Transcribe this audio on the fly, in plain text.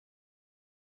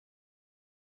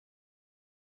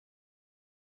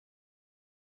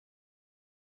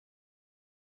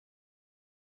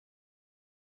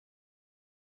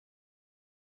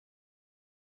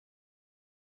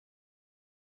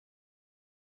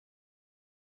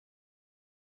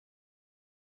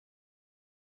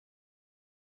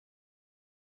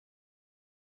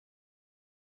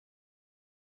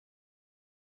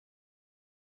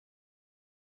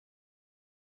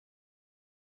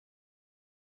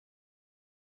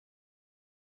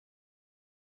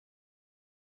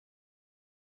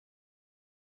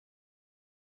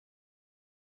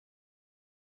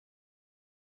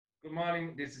Good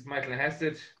morning, this is Michael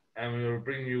Hassett, and we will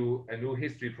bring you a new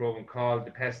history program called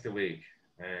The Past Week.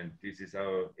 And this is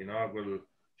our inaugural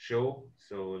show,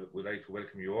 so we'd like to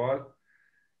welcome you all.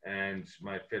 And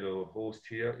my fellow host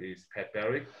here is Pat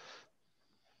Barry,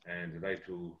 and I'd like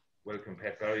to welcome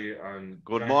Pat Barry on.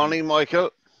 Good morning, Michael.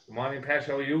 Good morning, Pat.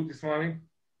 How are you this morning?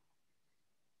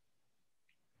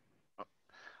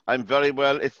 I'm very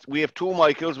well. We have two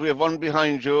Michaels. We have one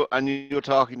behind you, and you're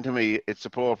talking to me. It's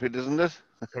appropriate, isn't it?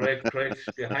 Correct.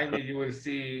 Behind me, you will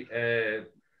see the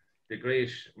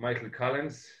great Michael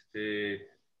Collins, the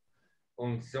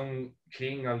unsung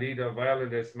king or leader of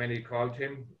Ireland, as many called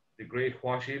him, the great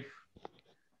What If.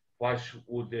 What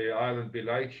would the Ireland be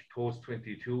like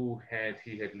post-22 had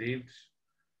he had lived?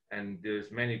 And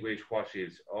there's many great what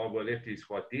ifs. All were left is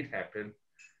what did happen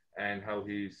and how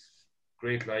his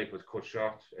great life was cut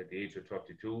short at the age of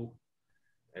 32,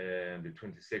 the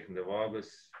 22nd of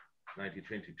August,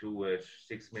 1922 at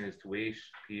 6 minutes to 8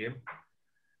 p.m.,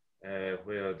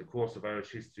 where the course of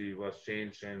Irish history was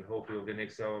changed. And hopefully over the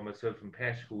next hour, myself and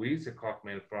Pat, who is a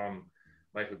Corkman from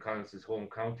Michael Collins' home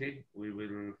county, we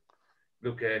will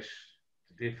look at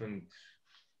the different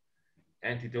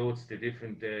antidotes, the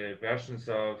different versions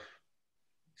of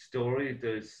story.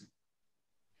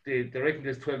 They reckon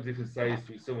there's 12 different sides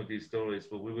to some of these stories,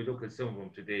 but we will look at some of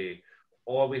them today.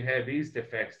 All we have is the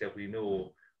facts that we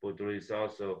know, but there is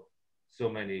also so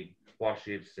many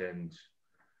what-ifs and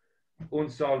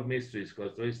unsolved mysteries,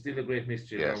 because there is still a great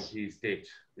mystery around his death.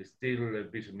 There's still a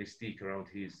bit of mystique around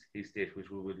his death, which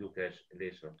we will look at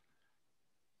later.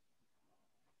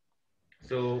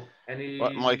 So,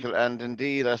 Michael, and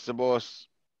indeed, I suppose.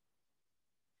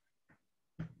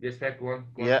 Yes, Pat, go on.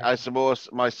 I suppose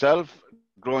myself,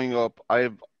 growing up,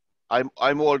 I'm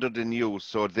older than you,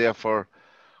 so therefore,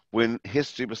 when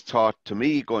history was taught to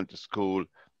me going to school,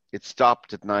 it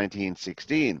stopped at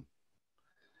 1916.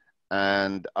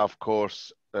 And of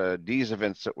course, these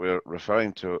events that we're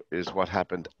referring to is what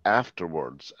happened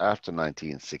afterwards, after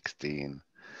 1916.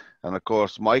 And of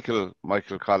course, Michael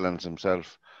Collins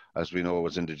himself, as we know,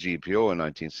 was in the GPO in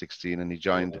 1916, and he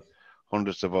joined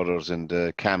hundreds of others in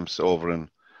the camps over in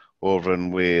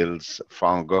Wales,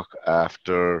 Fangach,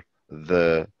 after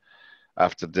the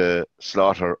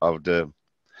slaughter of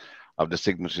the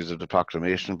signatories of the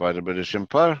proclamation by the British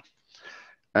Empire.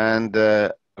 And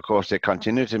of course, they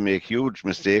continued to make huge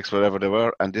mistakes wherever they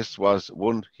were, and this was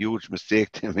one huge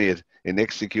mistake they made in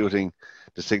executing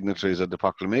the signatories of the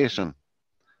proclamation.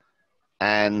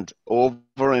 And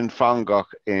over in Fangach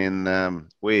in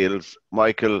Wales,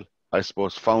 Michael, I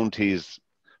suppose, found his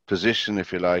position,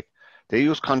 if you like. They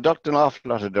used to conduct an awful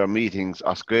lot of their meetings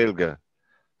as Gaeilge,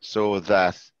 so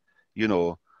that, you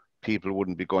know, people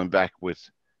wouldn't be going back with,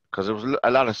 because there was a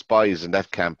lot of spies in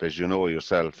that camp, as you know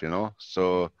yourself, you know.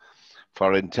 So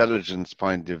for intelligence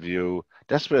point of view,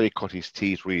 that's where he cut his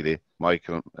teeth, really,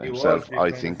 Michael himself,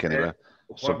 I think, anyway.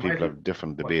 Some people have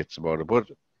different debates about it, but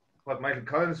what Michael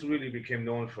Collins really became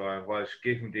known for was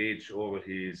gave him the edge over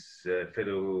his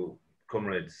fellow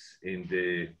comrades in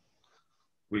the,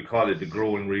 we call it the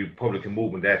growing Republican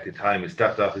movement at the time. It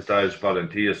started off as the Irish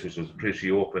Volunteers, which was a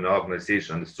pretty open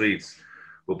organisation on the streets.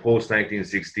 But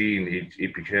post-1916,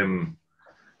 it became,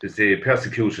 to say,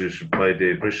 persecuted by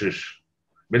the British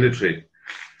military.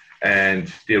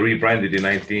 And they rebranded in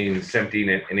 1917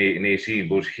 and 18.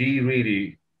 But he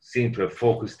really seemed to have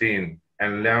focused in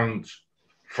and learned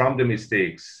from the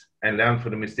mistakes and learned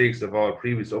from the mistakes of our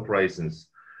previous uprisings,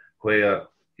 where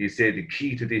he said the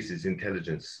key to this is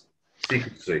intelligence,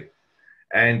 secrecy.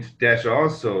 And that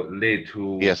also led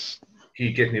to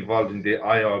he getting involved in the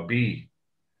IRB.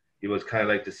 He was kind of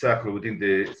like the circle within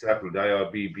the circle, the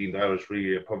IRB being the Irish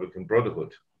Republican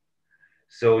Brotherhood.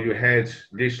 So you had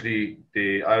literally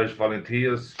the Irish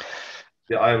Volunteers,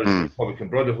 the Irish Republican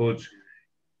Brotherhood.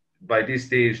 By this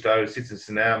stage, the Irish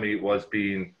Citizen Army was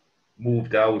being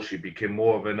moved out. It became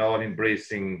more of an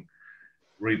all-embracing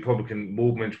Republican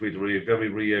movement with a very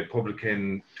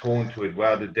Republican tone to it,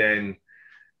 rather than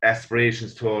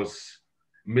aspirations towards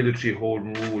military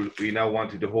home rule. We now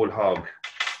wanted the whole hog.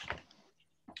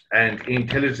 And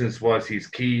intelligence was his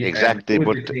key. Exactly, and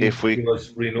but if he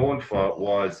was renowned for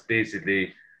was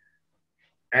basically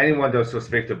anyone that was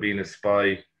suspected of being a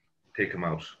spy, take him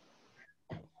out.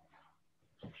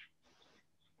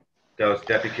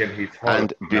 That became his whole.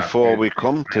 And before we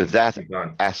come to that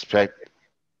aspect,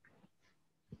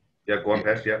 yeah, go on,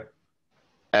 Pat, yeah.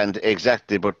 And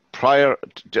exactly, but prior,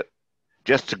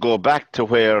 just to go back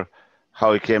to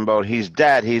how he came about, his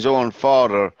dad, his own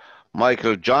father,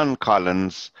 Michael John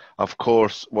Collins, of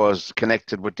course, was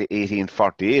connected with the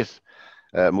 1848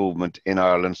 movement in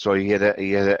Ireland. So he had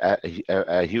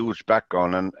a huge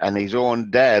background, and his own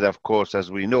dad, of course,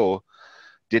 as we know,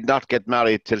 did not get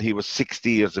married till he was 60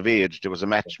 years of age. There was a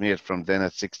match made from then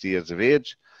at 60 years of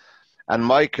age. And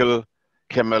Michael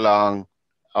came along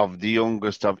of the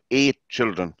youngest of 8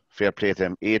 children. Fair play to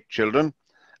him, 8 children.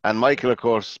 And Michael, of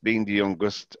course, being the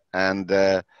youngest, and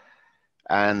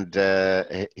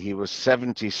he was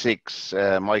 76,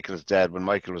 Michael's dad, when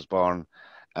Michael was born.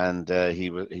 And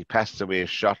he passed away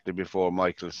shortly before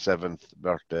Michael's 7th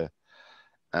birthday.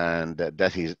 And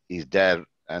that his dad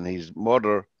and his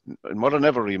mother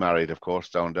never remarried, of course,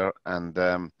 down there. And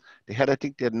they had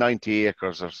 90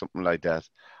 acres or something like that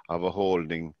of a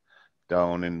holding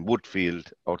down in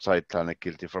Woodfield outside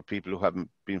Clonakilty. For people who haven't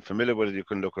been familiar with it, you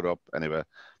can look it up anyway.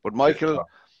 But Michael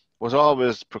was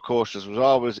always precocious, was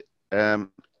always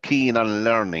keen on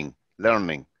learning,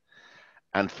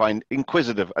 and an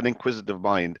inquisitive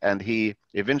mind. And he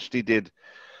eventually did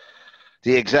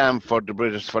the exam for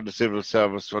the civil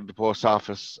service, for the post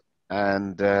office,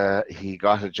 and he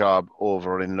got a job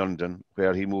over in London,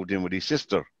 where he moved in with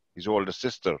his older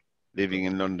sister, living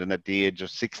in London at the age of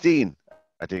 16,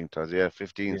 I think it was,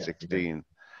 15, 16.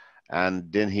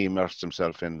 And then he immersed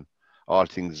himself in all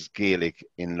things Gaelic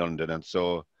in London. And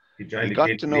so he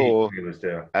got to know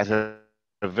at a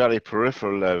very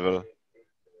peripheral level.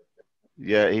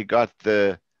 Yeah, he got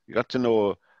to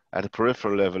know at a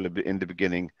peripheral level in the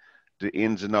beginning the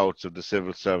ins and outs of the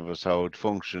civil service, how it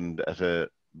functioned at a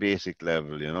basic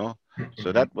level, you know.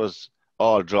 So that was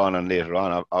all drawn on later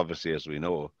on, obviously, as we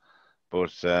know.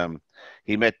 But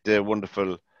he met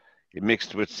he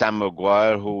mixed with Sam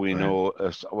Maguire, who we know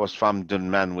was from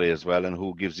Dunmanway as well, and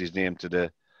who gives his name to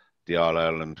the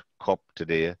All-Ireland Cup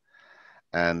today.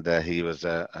 And he was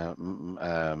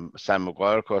Sam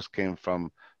Maguire, of course, came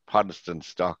from Protestant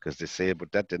stock, as they say,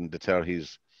 but that didn't deter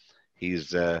his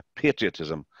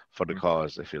patriotism for the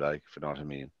cause, if you like, if you know what I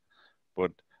mean.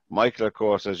 But Michael, of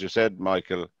course, as you said,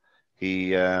 Michael,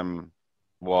 he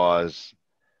was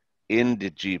in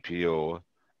the GPO,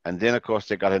 and then, of course,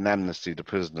 they got an amnesty to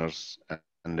prisoners,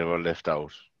 and they were left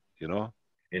out, you know?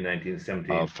 In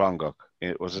 1917. Frangok.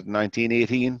 Was it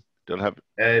 1918? They'll have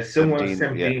somewhere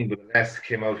 17, but the last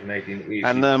came out in 1918.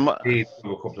 And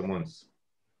for a couple of months.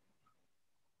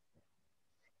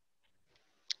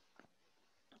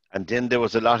 And then there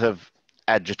was a lot of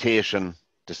agitation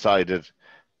decided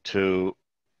to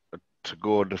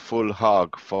go the full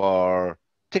hog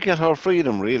to get our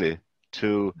freedom, really,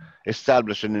 to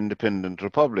establish an independent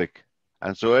republic.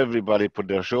 And so everybody put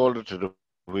their shoulder to the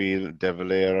wheel, De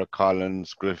Valera,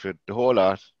 Collins, Griffith, the whole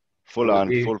lot,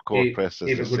 full court press, as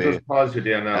they say. Just pause you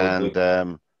there now.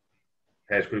 And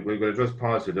we're going to just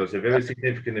pause you. There was a very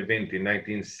significant event in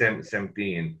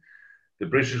 1917. The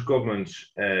British government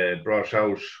brought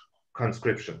out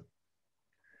conscription.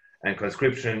 And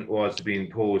conscription was to be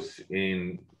imposed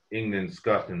in England,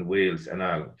 Scotland, Wales, and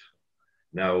Ireland.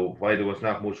 Now, while there was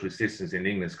not much resistance in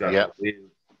England, Scotland,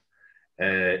 Wales,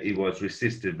 it was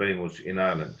resisted very much in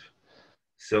Ireland.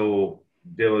 So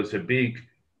there was a big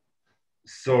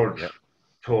surge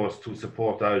towards to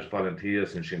support Irish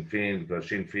volunteers and Sinn Féin, because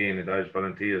Sinn Féin and Irish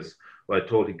volunteers were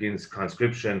totally against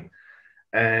conscription.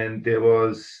 And there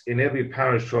was, in every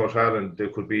parish throughout Ireland, there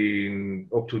could be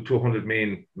up to 200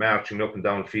 men marching up and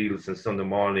down fields on Sunday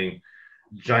morning,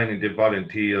 joining the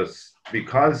volunteers.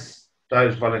 Because the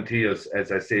Irish Volunteers,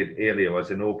 as I said earlier,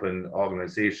 was an open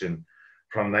organisation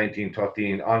from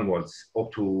 1913 onwards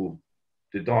up to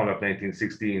the dawn of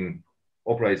 1916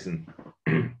 uprising.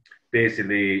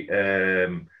 Basically,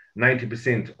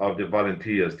 90% of the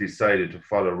volunteers decided to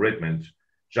follow Redmond,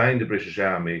 join the British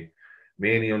Army,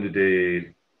 mainly under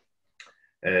to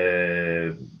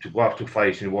go off to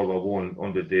fight in World War I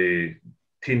under the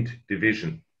Tint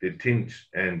Division. The Tint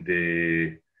and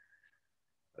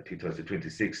I think it was the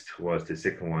 26th was the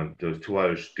second one. There was 2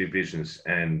 Irish divisions,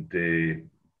 and the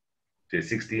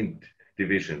 16th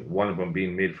Division, one of them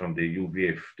being made from the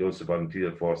UVF, those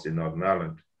volunteer force in Northern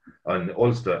Ireland, and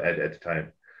Ulster at the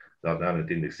time. Northern Ireland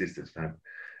didn't exist at the time.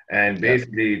 And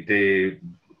basically, there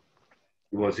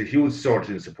was a huge surge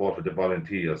in support of the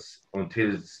volunteers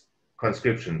until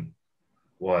conscription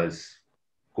was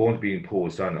going to be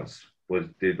imposed on us. But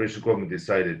the British government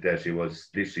decided that it was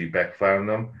literally backfiring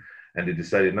them, and they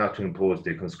decided not to impose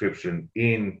the conscription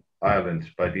in Ireland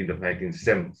by the end of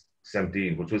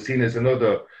 1917, which was seen as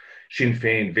another Sinn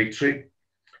Féin victory.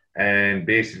 And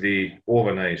basically,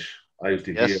 overnight, I used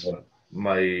to hear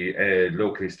my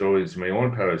local historians in my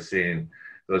own parish saying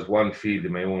there was one field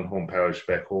in my own home parish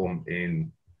back home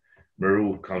in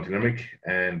Maru, County Limerick,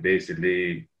 and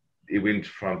basically it went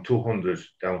from 200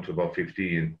 down to about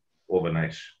 15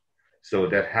 overnight. So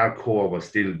that hardcore was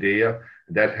still there.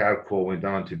 That hardcore went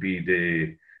on to be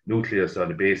the nucleus or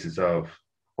the basis of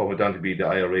what went on to be the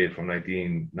IRA from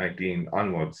 1919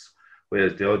 onwards,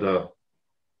 whereas the other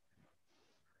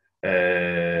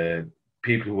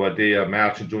people who were there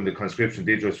marching during the conscription,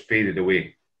 they just faded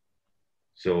away.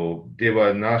 So they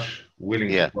were not willing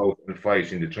to go out and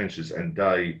fight in the trenches and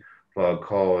die for a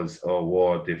cause or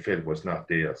war they felt was not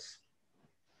theirs.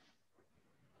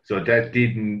 So that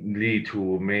didn't lead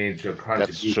to a major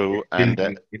contribution in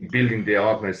building the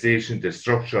organization, the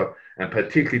structure, and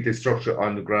particularly the structure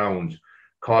on the ground.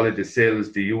 Call it the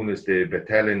cells, the units, the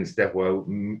battalions that were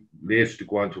later to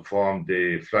go on to form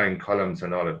the flying columns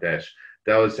and all of that.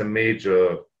 That was a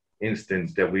major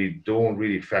instance that we don't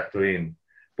really factor in,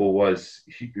 but was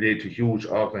led to huge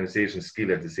organization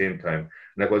skill at the same time.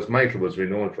 And of course, Michael was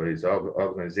renowned for his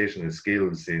organizational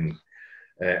skills in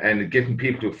and getting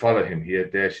people to follow him. He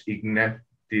had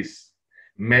this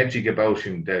magic about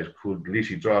him that could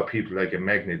literally draw people like a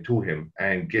magnet to him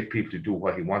and get people to do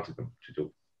what he wanted them to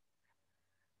do.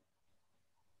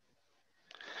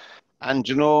 And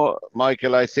you know,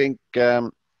 Michael, I think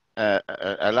a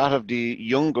lot of the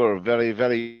younger, very,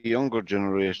 very younger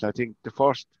generation, I think the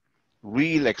first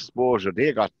real exposure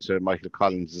they got to Michael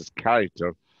Collins's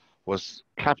character was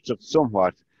captured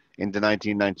somewhat in the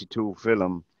 1992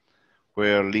 film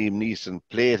where Liam Neeson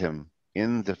played him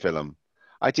in the film.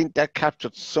 I think that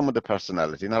captured some of the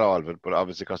personality, not all of it, but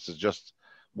obviously because it's just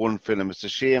one film. It's a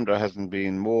shame there hasn't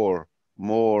been more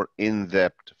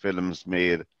in-depth films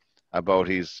made about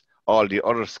all the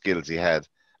other skills he had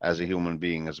as a human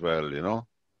being as well, you know?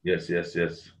 Yes.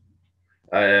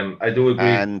 I do agree.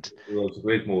 And it was a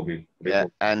great movie.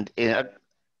 And it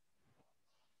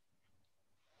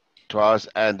was,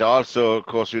 and also, of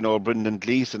course, you know, Brendan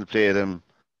Gleeson played him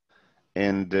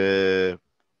in the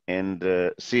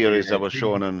series that was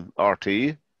shown on RT. Do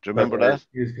you remember that?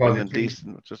 Brendan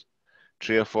Gleeson, just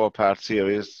 3 or 4 part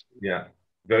series. Yeah,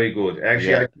 very good.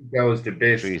 Actually, I think that was the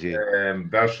best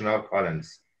version of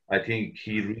Collins. I think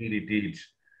he really did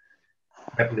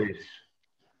separate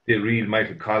the real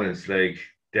Michael Collins, like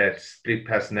that split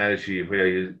personality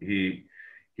where he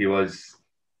was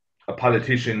a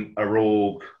politician, a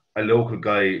rogue, a local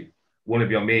guy, one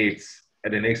of your mates,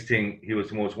 and the next thing he was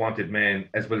the most wanted man,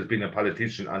 as well as being a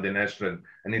politician on the national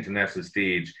and international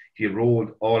stage. He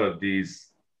rolled all of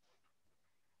these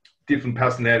different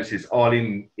personalities all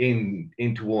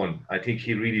into one. I think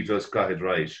he really just got it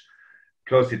right.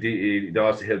 Plus, it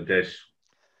also helped that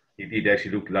he did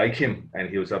actually look like him, and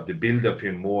he was of the build of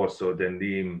him more so than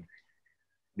Liam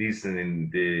Neeson in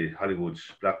the Hollywood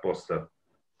blockbuster.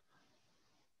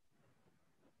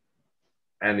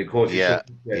 And of course, they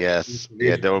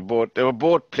were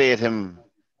both played him.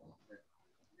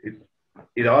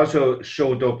 It also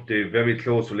showed up the very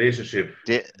close relationship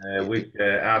with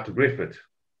Arthur Griffith,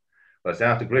 because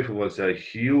Arthur Griffith was a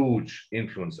huge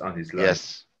influence on his life.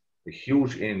 Yes, a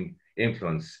huge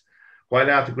influence. While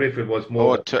Arthur Griffith was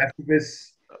more an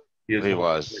activist, he was a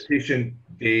politician.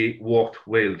 They worked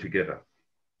well together.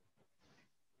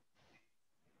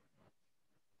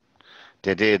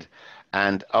 They did.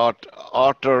 And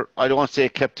Arthur, I don't want to say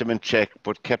kept him in check,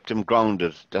 but kept him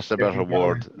grounded. That's a better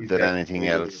word than anything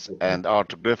else. And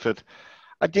Arthur Griffith,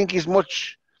 I think he's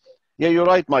much... Yeah, you're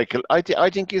right, Michael. I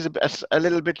think he's a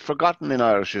little bit forgotten in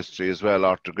Irish history as well,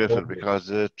 Arthur Griffith, because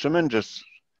a tremendous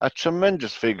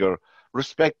figure,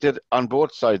 respected on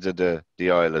both sides of the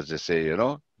aisle, as they say, you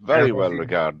know. Very well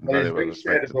regarded, very well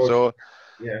respected. So,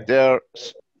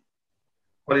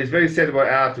 what is very sad about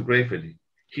Arthur Griffith,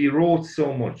 he wrote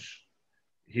so much.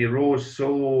 He wrote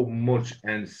so much,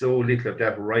 and so little of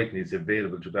that writing is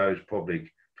available to the Irish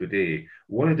public today.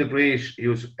 He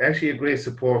was actually a great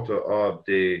supporter of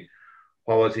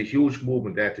what was a huge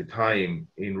movement at the time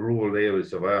in rural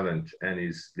areas of Ireland, and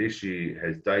literally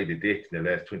has died a death in the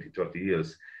last 20, 30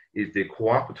 years, is the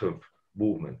cooperative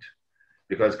movement.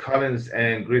 Because Collins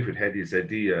and Griffith had this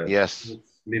idea,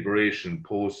 post-liberation,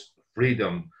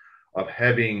 post-freedom, of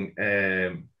having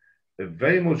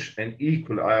very much an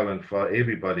equal Ireland for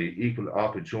everybody, equal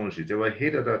opportunity. They were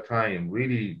ahead of their time,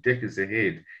 really decades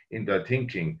ahead in their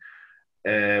thinking.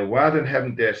 Rather than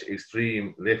having that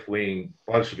extreme left-wing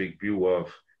Bolshevik view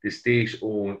of the state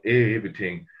own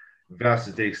everything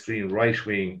versus the extreme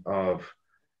right-wing of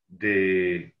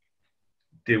the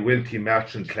wealthy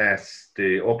merchant class,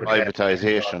 the upper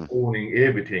privatization, owning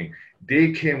everything.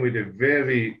 They came with a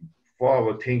very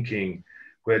forward thinking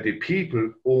where the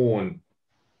people own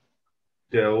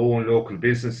their own local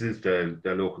businesses, their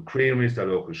local creameries, their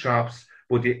local shops,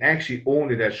 but they actually own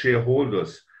it as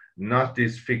shareholders, not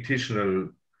this fictional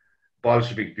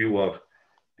Bolshevik view of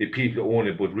the people own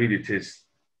it, but really it is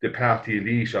the party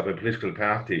elite of a political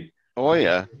party. Oh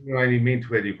yeah. You know, any means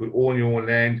where you could own your own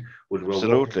land, but we're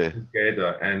Absolutely. working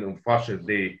together. And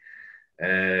unfortunately,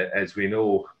 as we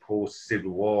know,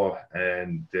 post-Civil War,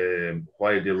 and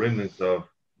while the remnants of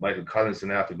Michael Collins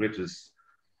and Arthur Griffiths'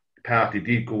 party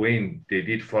did go in, they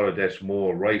did follow that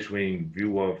more right-wing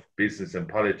view of business and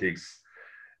politics.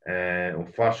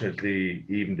 Unfortunately,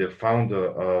 even the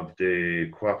founder of the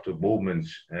cooperative movement,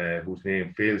 whose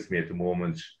name fails me at the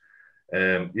moment,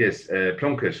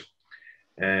 Plunkett,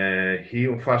 he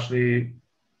unfortunately,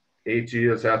 8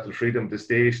 years after the freedom of the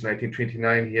state,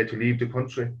 1929, he had to leave the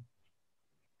country.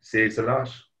 Says a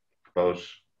lot about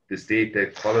the state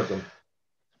that followed them.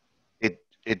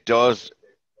 It does.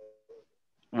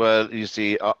 Well, you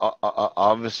see,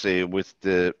 obviously, with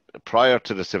the prior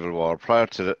to the Civil War,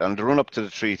 and the run up to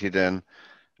the treaty, then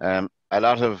a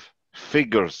lot of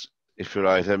figures, if you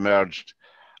like, emerged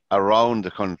around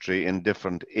the country in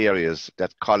different areas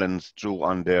that Collins drew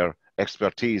on their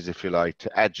expertise, if you like,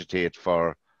 to agitate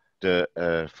for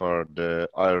the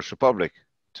Irish Republic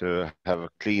to have a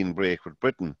clean break with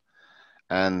Britain.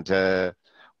 And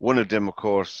one of them, of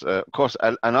course,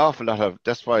 an awful lot of,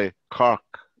 that's why Cork,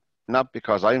 not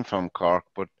because I'm from Cork,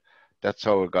 but that's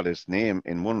how it got its name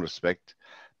in one respect,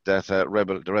 that the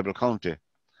rebel county,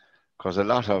 because there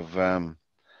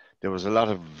was a lot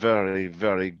of very,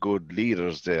 very good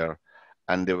leaders there,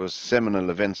 and there was seminal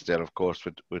events there, of course,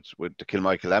 with the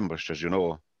Kilmichael ambush, as you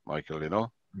know, Michael, you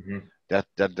know. Mm-hmm.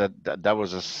 That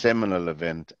was a seminal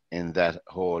event in that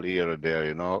whole era there,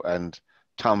 you know. And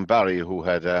Tom Barry, who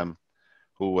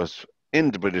was in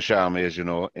the British Army, as you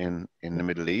know, in the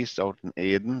Middle East, out in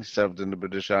Aden, served in the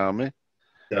British Army.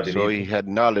 So he had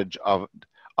knowledge of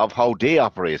how they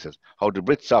operated, how the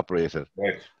Brits operated.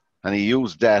 Right. And he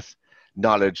used that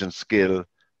knowledge and skill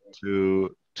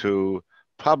to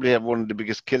probably have one of the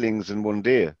biggest killings in one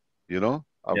day, you know,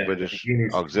 of British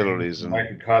auxiliaries and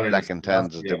black and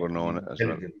tans, as they were known as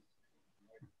well.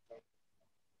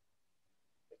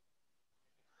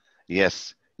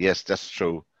 Yes, that's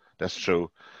true. That's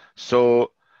true.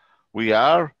 So we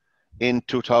are in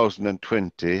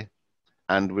 2020,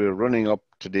 and we're running up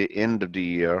to the end of the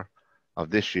year, of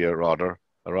this year rather,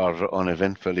 a rather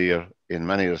uneventful year in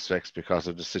many respects because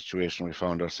of the situation we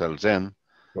found ourselves in.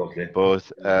 Okay.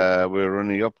 But we're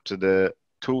running up to the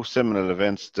two seminal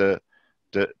events, the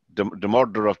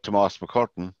murder of Thomas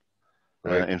McCurtain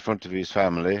in front of his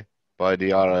family by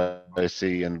the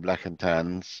RIC and Black and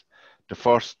Tans, the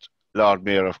first Lord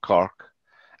Mayor of Cork,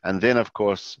 and then, of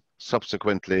course,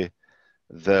 subsequently,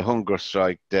 the hunger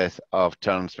strike death of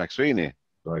Terence McSweeney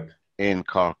in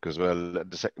Cork as well,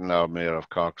 the second Lord Mayor of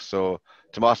Cork. So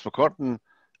Thomas McCurtain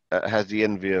has the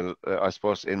enviable, I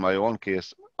suppose, in my own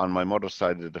case, on my mother's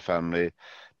side of the family,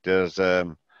 there's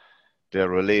they're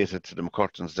related to the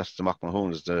McCurtains, that's the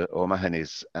McMahoons, the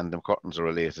O'Mahanys, and the McCurtains are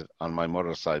related on my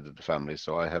mother's side of the family.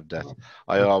 So I have that.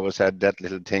 I always had that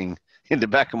little thing in the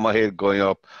back of my head going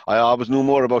up. I always knew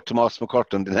more about Thomas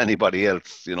McCurtain than anybody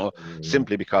else, you know,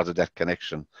 simply because of that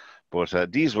connection. But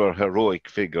these were heroic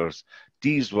figures.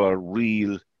 These were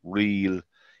real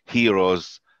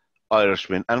heroes,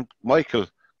 Irishmen. And Michael,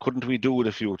 couldn't we do with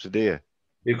a few today?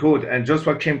 We could. And just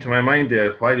what came to my mind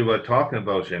there while you were talking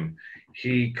about him,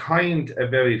 he coined a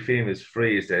very famous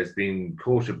phrase that has been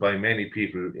quoted by many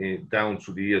people down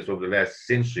through the years over the last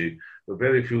century, but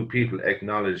very few people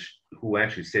acknowledge who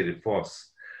actually said it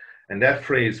first. And that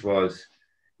phrase was,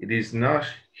 "It is not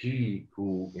he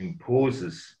who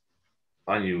imposes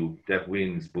on you that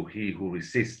wins, but he who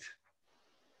resists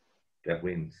that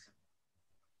wins."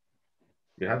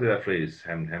 You have that phrase,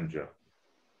 Hamja?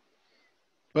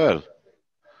 Well,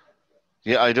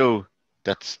 yeah, I do.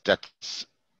 That's.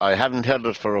 I haven't heard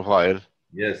it for a while.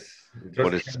 Yes,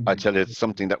 but I tell you, it's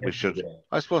something that we should,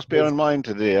 I suppose, bear in mind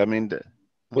today. I mean,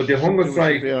 but the hunger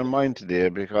strike, bear in mind today,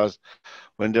 because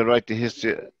when they write the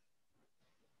history.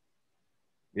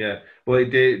 Yeah, but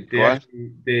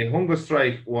the hunger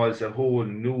strike was a whole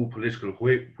new political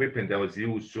weapon that was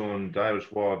used during the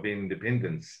Irish War of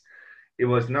Independence. It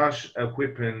was not a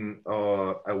weapon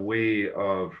or a way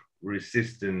of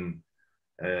resisting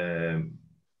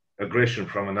aggression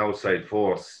from an outside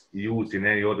force used in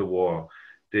any other war.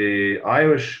 The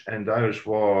Irish and the Irish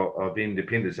War of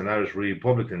Independence and Irish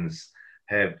Republicans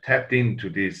have tapped into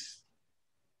this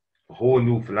whole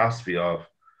new philosophy of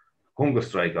hunger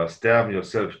strike or starving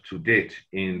yourself to death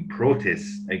in protest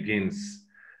against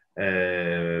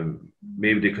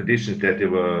maybe the conditions that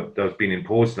was being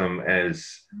imposed on them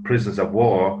as prisoners of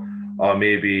war, or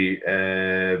maybe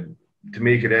to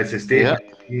make it as a statement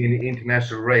in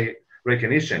international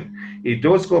recognition. It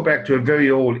does go back to a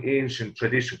very old ancient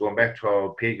tradition, going back to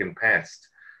our pagan past.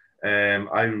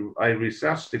 I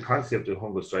researched the concept of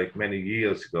hunger strike many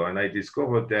years ago, and I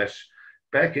discovered that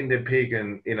back in the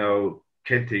pagan,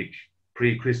 Celtic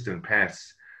pre-Christian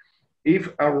past, if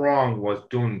a wrong was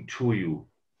done to you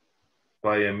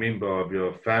by a member of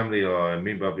your family or a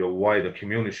member of your wider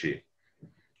community,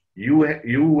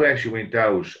 you actually went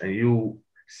out and you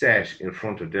sat in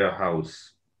front of their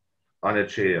house on a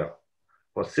chair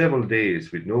for several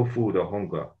days with no food or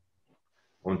hunger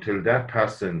until that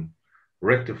person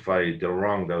rectified the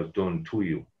wrong that was done to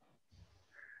you.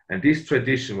 And this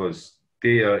tradition was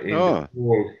there in the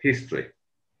whole history.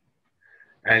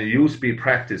 And it used to be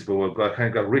practiced, but kind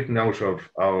of got written out of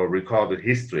our recorded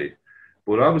history.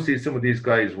 But obviously, some of these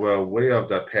guys were aware of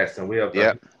that past and aware of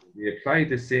that. They applied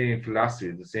the same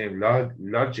philosophy, the same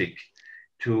logic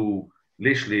to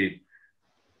literally,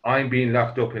 I'm being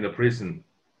locked up in a prison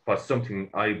for something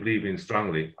I believe in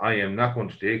strongly. I am not going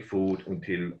to take food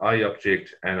until I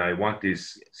object and I want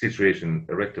this situation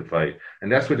rectified.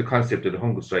 And that's where the concept of the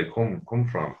hunger strike come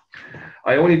from.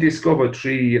 I only discovered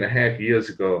 3.5 years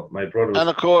ago, my brother was, and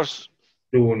of course,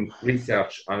 doing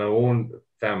research on our own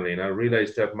family, and I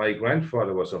realized that my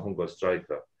grandfather was a hunger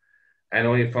striker. And I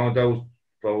only found out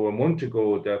for a month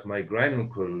ago that my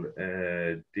granduncle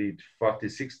did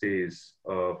 46 days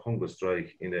of hunger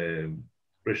strike in a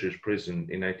British prison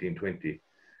in 1920.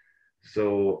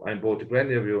 So I'm both a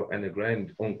grandnephew and a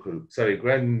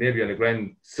grandnephew and a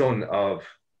grandson of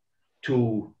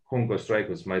 2 hunger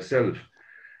strikers myself.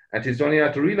 And it's only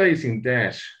after realizing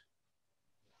that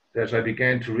I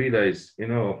began to realize,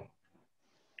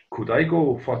 could I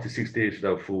go 46 days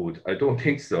without food? I don't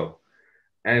think so.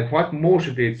 And what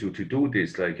motivates you to do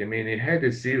this? It had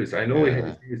a serious, I know it had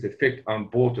a serious effect on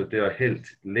both of their health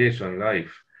later in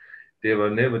life. They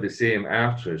were never the same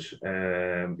after it.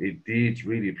 It did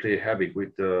really play havoc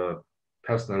with their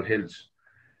personal health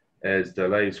as their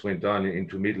lives went on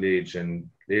into middle age and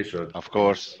later. Of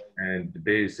course. And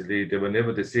basically, they were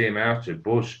never the same after,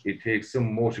 but it takes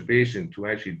some motivation to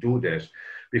actually do that,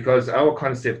 because our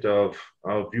concept of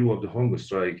our view of the hunger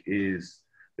strike is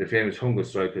the famous hunger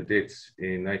striker deaths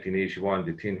in 1981,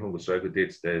 the 10 hunger striker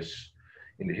deaths that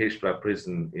in the Blath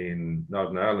prison in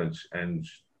Northern Ireland. And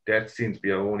that seems to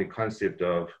be our only concept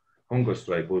of hunger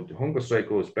strike. But the hunger strike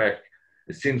goes back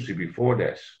a century before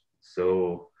that.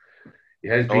 So it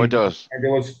has been. It does. And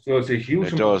there was a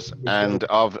huge. It does. And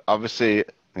obviously,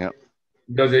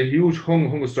 there's a huge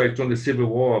hunger strike during the Civil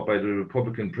War by the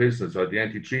Republican prisoners or the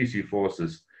anti-treaty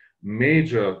forces.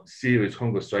 Major serious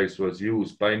hunger strikes was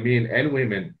used by men and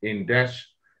women in that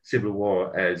Civil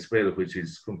War as well, which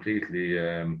is completely,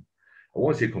 I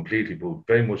won't say completely, but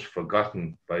very much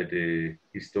forgotten by the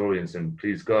historians. And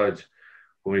please God,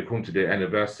 when we come to the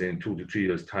anniversary in 2 to 3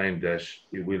 years' time, that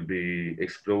it will be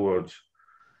explored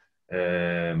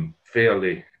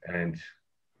fairly and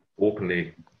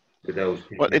openly.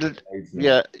 Well,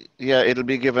 it'll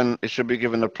be given. It should be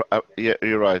given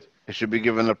you're right. It should be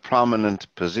given a prominent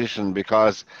position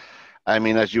because,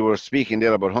 as you were speaking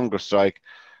there about hunger strike,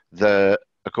 of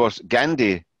course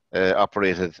Gandhi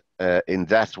operated in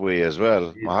that way as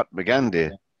well. Mahatma Gandhi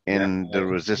in the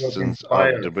resistance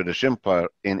of the British Empire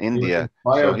in India.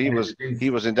 So he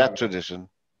was in that tradition.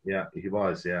 Yeah, he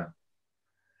was. Yeah.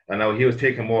 And now he was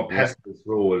taking a more pacifist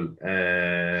role,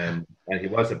 and he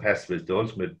was a pacifist, the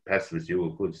ultimate pacifist,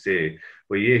 you could say.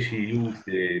 But yes, he used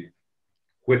the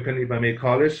whipping, if I may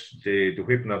call it, the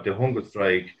whipping of the hunger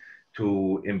strike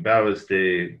to embarrass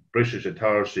the British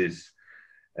authorities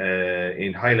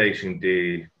in highlighting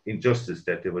the injustice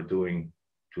that they were doing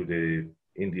to the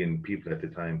Indian people at the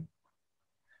time.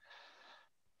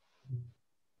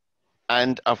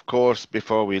 And of course,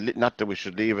 not that we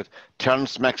should leave it,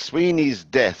 Terence McSweeney's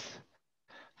death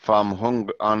on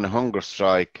hunger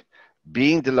strike,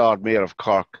 being the Lord Mayor of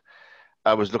Cork,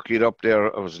 I was looking it up there,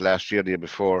 it was last year, the year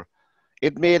before,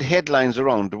 it made headlines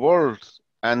around the world.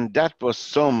 And that was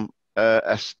some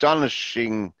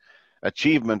astonishing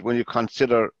achievement when you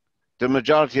consider the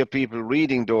majority of people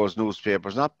reading those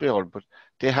newspapers, not Báel, but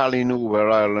they hardly knew where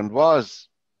Ireland was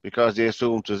because they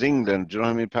assumed it was England, do you know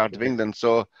what I mean, part of England.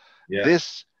 So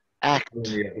this act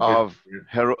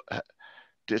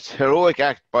this heroic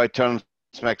act by Terence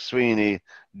McSweeney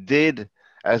did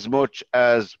as much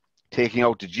as taking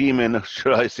out the G-men,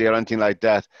 should I say, or anything like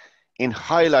that, in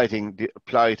highlighting the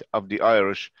plight of the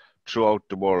Irish throughout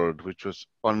the world, which was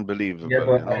unbelievable. Yeah,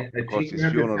 but of course, his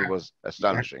funeral was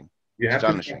astonishing. You have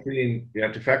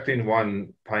to factor in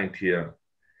one point here.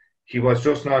 He was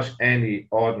just not any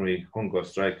ordinary hunger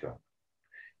striker.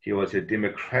 He was a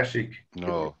democratic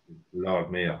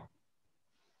Lord Mayor.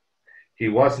 He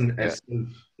wasn't a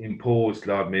self-imposed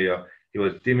Lord Mayor. He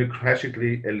was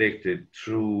democratically elected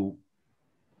through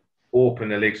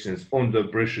open elections under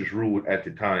British rule at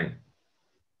the time.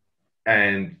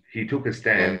 And he took a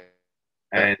stand.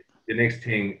 And the next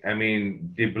thing, I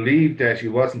mean, they believed that it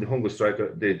wasn't the hunger strike,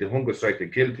 the hunger strike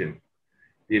that killed him.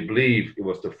 They believe it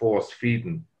was the forced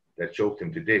feeding that choked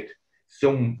him to death.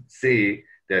 Some say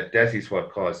that that is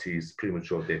what caused his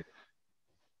premature death.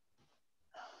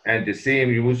 And the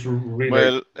same, you was really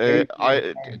Well,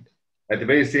 at the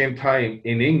very same time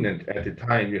in England. At the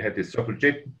time, you had the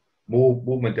suffragette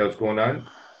movement that was going on.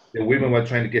 The women were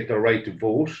trying to get their right to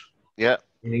vote. Yeah.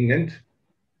 In England,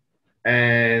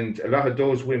 and a lot of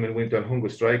those women went on hunger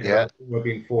strike. Yeah. Were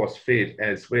being forced fed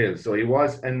as well. So it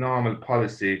was a normal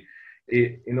policy.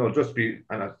 Just be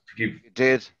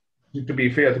to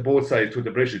be fair to both sides, to the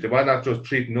British, they were not just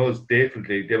treating us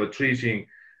differently. They were treating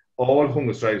all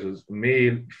hunger strikers,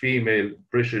 male, female,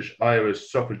 British,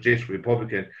 Irish, suffragette,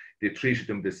 Republican. They treated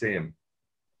them the same.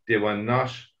 They were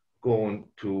not going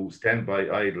to stand by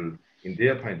idle in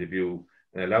their point of view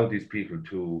and allow these people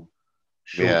to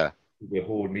show the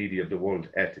whole media of the world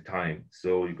at the time.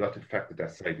 So you got to factor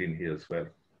that side in here as well.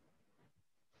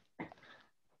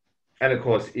 And of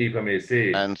course, if I may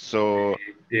say, and so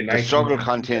the struggle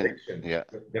continued.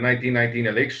 The 1919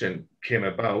 election came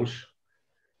about.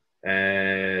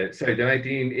 The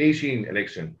 1918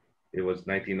 election. It was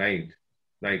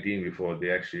 1919 before they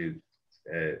actually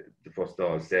the first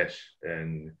Dáil set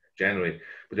in January.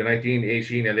 But the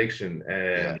 1918 election,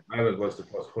 Ireland was the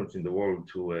first country in the world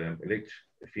to elect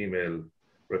a female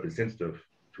representative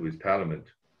to his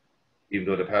parliament. Even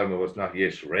though the parliament was not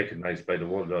yet recognised by the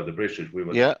world or the British, we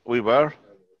were.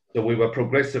 So we were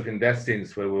progressive in that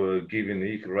sense, where we were giving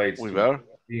equal rights to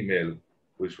female,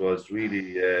 which was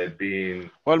really being.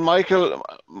 Well, Michael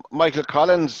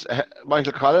Collins has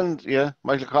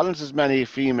many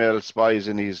female spies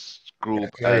in his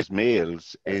group as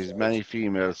males. Is many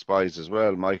female spies as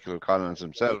well. Michael Collins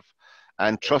himself,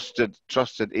 and trusted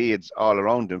aides all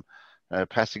around him.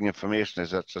 Passing information,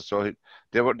 etc. So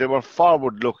they were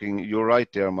forward looking. You're right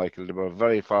there, Michael. They were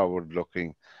very forward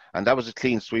looking, and that was a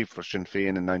clean sweep for Sinn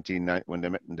Féin in 1990 when they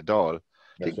met in the Dáil.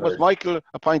 I think was Michael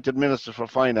appointed Minister for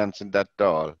Finance in that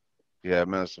Dáil? Yeah,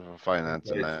 Minister for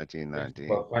Finance in 1990.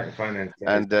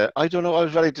 And I don't know. I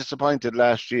was very disappointed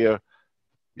last year.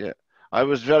 Yeah, I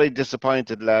was very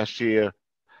disappointed last year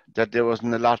that there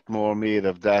wasn't a lot more made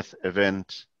of that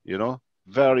event. You know,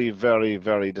 very, very,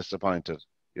 very disappointed.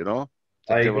 You know.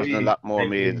 There wasn't a lot more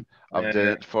made of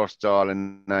the first Dáil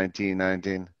in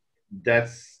 1919.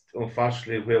 That's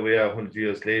unfortunately where we are 100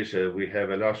 years later. We have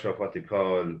a lot of what they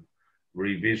call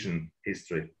revision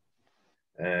history.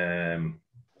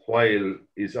 While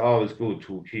it's always good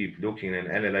to keep looking and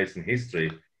analysing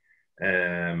history,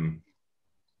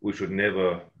 we should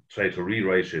never try to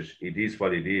rewrite it. It is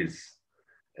what it is.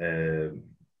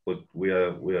 But we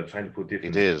are trying to put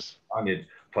different on it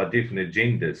for different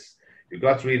agendas. You've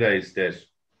got to realise that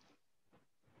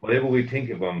whatever we think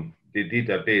of them, they did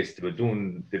their best. They were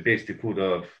doing the best they could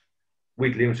of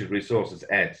with limited resources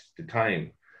at the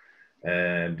time.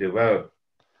 They were,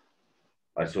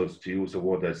 I suppose, to use a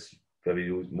word that's very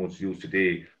much used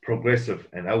today, progressive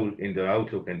and out in their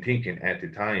outlook and thinking at the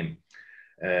time.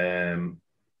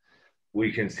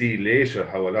 We can see later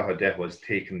how a lot of that was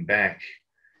taken back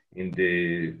in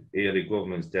the early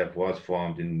governments that was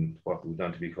formed in what was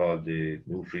going to be called the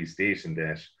New Free State and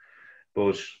that.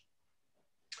 But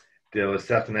there were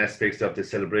certain aspects of the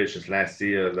celebrations last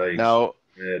year, like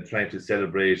trying to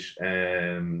celebrate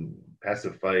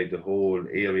pacify the whole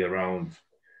area around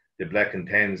the Black and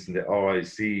Tans and the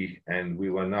RIC, and we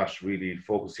were not really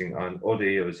focusing on other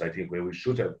areas, I think, where we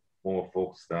should have more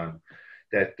focused on.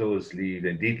 That does leave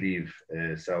and did leave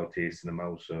sour taste in the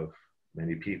mouth of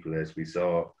many people, as we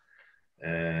saw.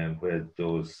 Where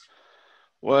those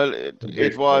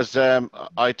it was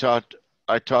I thought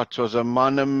it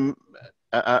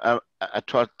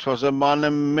was a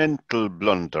monumental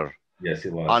blunder. Yes,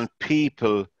 it was. On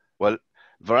people. Well,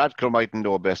 Varadkar mightn't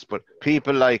know best, but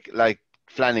people like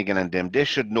Flanagan and them, they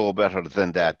should know better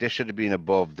than that. They should have been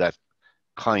above that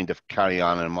kind of carry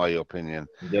on, in my opinion.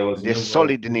 They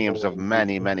sullied the names of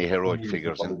many heroic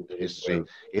figures in history,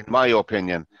 in my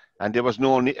opinion. And there was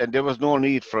no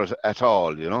need for it at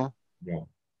all, you know. Yeah.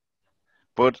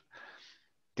 But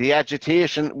the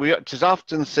agitation, it is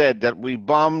often said that we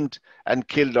bombed and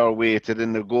killed our way to the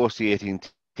negotiating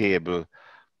table.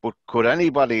 But could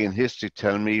anybody in history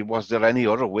tell me, was there any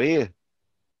other way?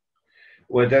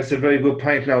 Well, that's a very good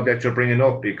point now that you're bringing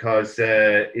up, because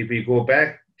if we go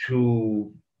back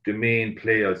to the main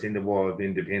players in the War of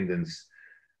Independence,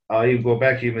 I go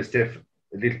back even a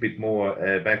little bit more,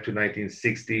 back to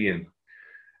 1916.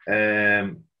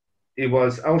 it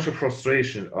was out of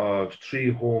frustration of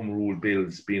 3 home rule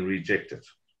bills being rejected.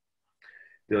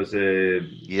 There's a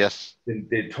Yes.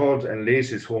 the third and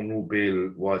latest home rule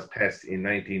bill was passed in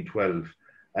 1912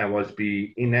 and was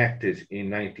be enacted in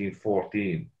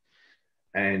 1914.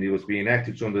 And it was being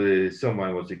enacted under the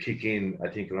summer, was to kick in, I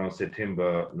think, around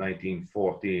September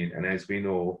 1914. And as we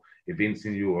know, events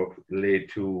in Europe led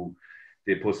to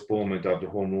the postponement of the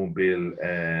Home Rule Bill,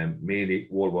 mainly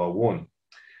World War One.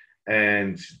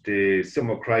 And the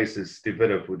summer crisis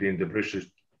developed within the British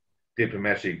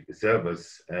diplomatic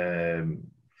service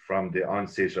from the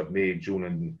onset of May, June,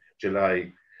 and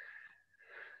July.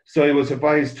 So it was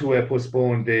advised to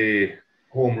postpone the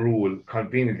home rule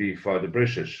conveniently for the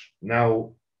British.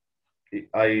 Now,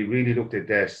 I really looked at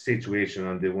that situation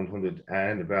on the 100th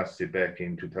anniversary back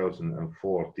in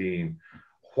 2014.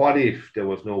 What if there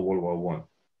was no World War One?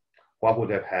 What would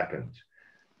have happened?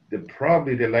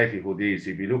 Probably the likelihood is,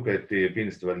 if you look at the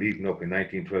events that were leading up in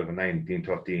 1912 and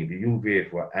 1913, the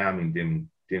UVF were arming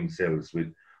themselves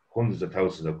with hundreds of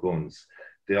thousands of guns.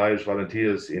 The Irish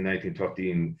volunteers in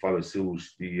 1913 followed suit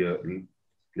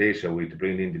later with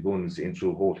bringing in the guns in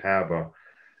through Holt Harbour.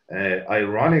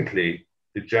 Ironically,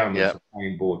 the Germans were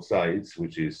on both sides,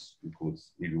 which is,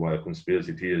 if you want a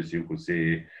conspiracy theories, you could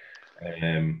say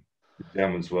the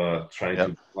Germans were trying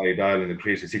to divide Ireland and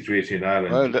create a situation in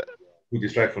Ireland to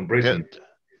distract from Britain.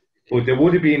 But there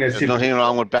would have been there's nothing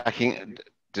wrong with backing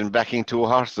 2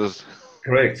 horses.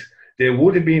 Correct. There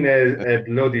would have been a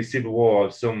bloody civil war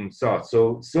of some sort.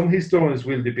 So some historians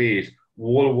will debate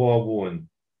World War One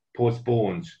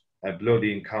postponed a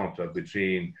bloody encounter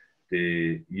between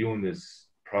the Unionist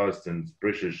Protestant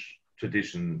British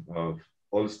tradition of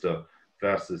Ulster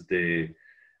versus the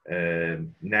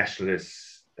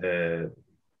nationalist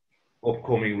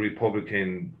upcoming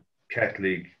Republican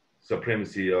Catholic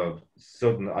supremacy of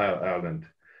Southern Ireland.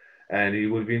 And it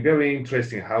would have been very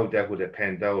interesting how that would have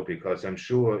panned out, because I'm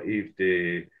sure if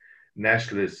the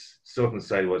nationalist southern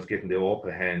side was getting the upper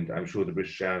hand, I'm sure the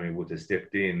British Army would have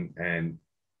stepped in. And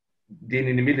then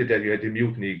in the middle of that, you had the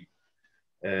mutiny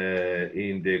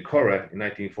in the Curragh in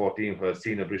 1914, where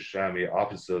senior British Army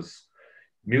officers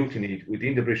mutinied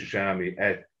within the British Army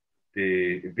at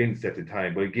the events at the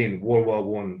time. But again, World War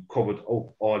One covered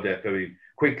up all that very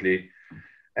quickly.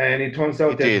 And it turns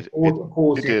out that both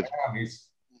opposing armies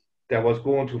that was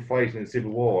going to fight in the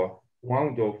Civil War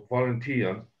wound up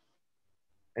volunteering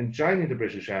and joining the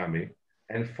British Army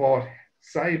and fought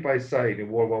side by side in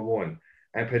World War One.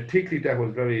 And particularly that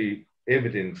was very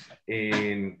evident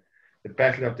in the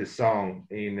Battle of the Somme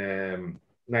in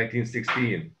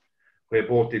 1916, where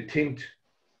both the 10th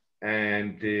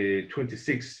and the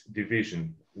 26th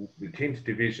Division, the 10th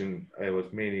Division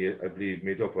was mainly, I believe,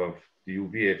 made up of the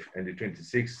UVF, and the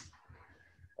 26th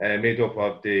made up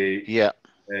of the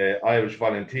Irish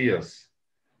volunteers.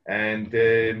 And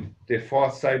they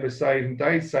fought side by side and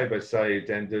died side by side.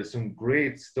 And there's some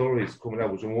great stories coming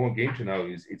out, which I won't get into now.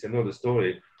 It's another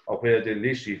story of where they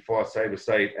literally fought side by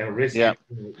side and rescued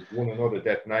one another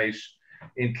that night,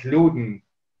 including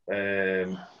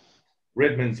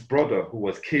Redmond's brother, who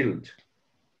was killed.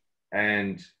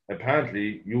 And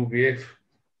apparently UVF,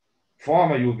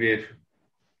 former UVF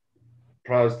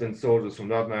Protestant soldiers from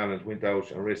Northern Ireland went out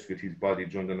and rescued his body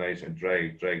during the night and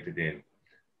dragged it in.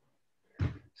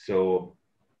 So,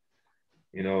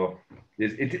 you know,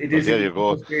 it is. There you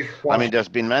go. I mean, there's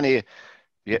been many.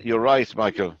 You're right,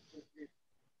 Michael.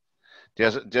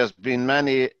 There's been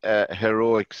many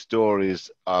heroic stories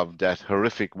of that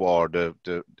horrific war.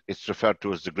 It's referred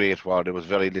to as the Great War. There was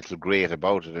very little great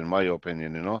about it, in my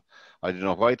opinion. You know, I don't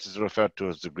know why it's referred to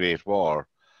as the Great War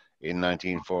in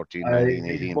 1914,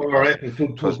 1918.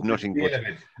 It was nothing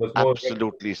but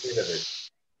absolutely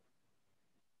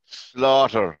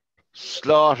slaughter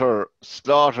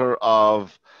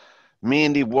of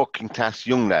mainly working class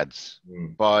young lads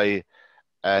by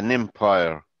an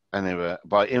empire. Anyway,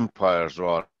 by empires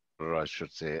rather, I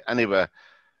should say. Anyway,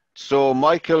 so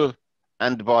Michael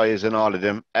and the boys and all of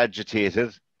them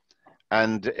agitated,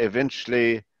 and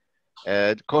eventually,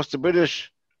 of course, the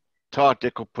British thought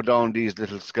they could put down these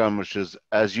little skirmishes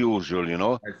as usual, you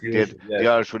know. The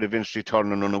Irish would eventually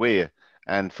turn and run away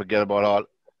and forget about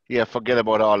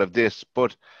all of this.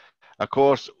 But of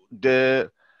course,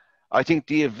 I think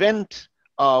the event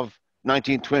of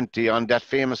 1920 on that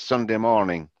famous Sunday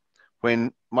morning,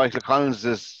 when Michael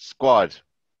Collins' squad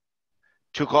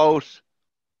took out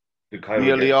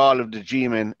nearly all of the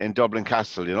G-men in Dublin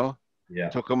Castle, you know? Yeah.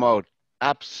 Took them out.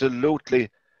 Absolutely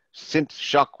sent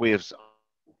shockwaves.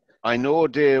 I know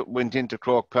they went into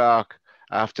Croke Park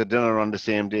after dinner on the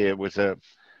same day with the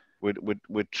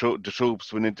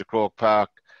troops went into Croke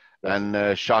Park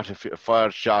and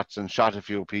fired shots and shot a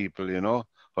few people, you know,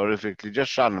 horrifically,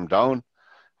 just shot them down,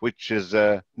 which is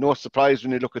no surprise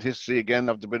when you look at history again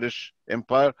of the British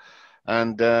Empire,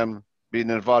 and being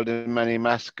involved in many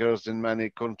massacres in many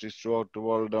countries throughout the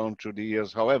world down through the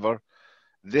years. However,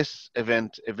 this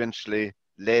event eventually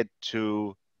led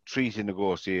to treaty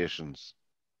negotiations,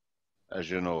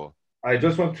 as you know. I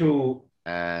just want to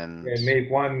and make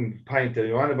one point that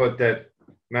you want about that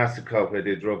massacre where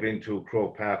they drove into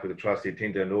Croke Park with a trusty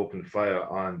tinder and opened fire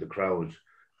on the crowd.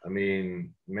 I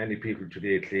mean, many people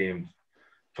today claimed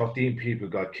 13 people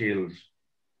got killed,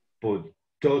 but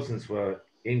dozens were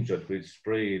injured with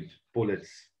sprayed bullets.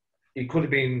 It could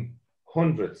have been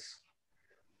hundreds.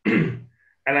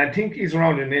 And I think it's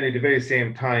around in nearly the very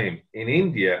same time in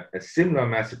India, a similar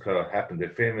massacre happened, the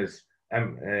famous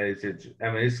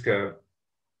Amherst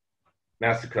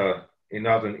massacre in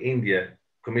northern India,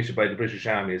 commissioned by the British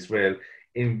Army as well,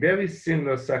 in very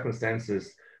similar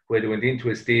circumstances, where they went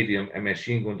into a stadium and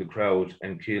machine gunned the crowd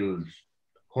and killed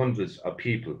hundreds of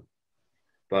people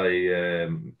by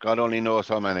God only knows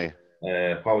how many.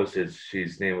 What was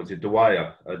his name? Was it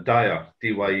Dwyer? Dyer,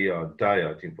 D-Y-E-R,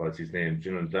 Dyer, I think was his name,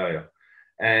 General Dyer.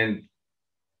 And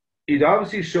it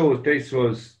obviously shows this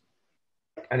was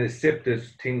an accepted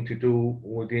thing to do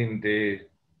within the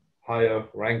higher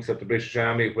ranks of the British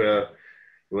Army, where it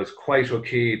was quite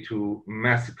okay to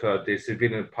massacre the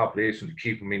civilian population to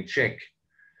keep them in check.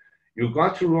 You've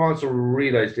got to also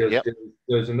realize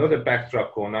there's another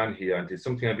backdrop going on here, and it's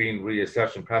something I've been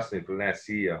researching personally for the last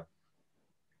year.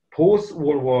 Post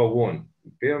World War I,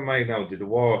 bear in mind now that the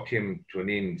war came to an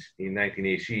end in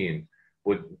 1918,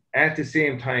 but at the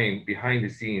same time, behind the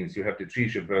scenes, you have the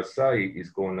Treaty of Versailles is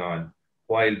going on,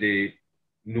 while the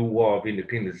new War of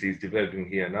Independence is developing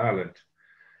here in Ireland.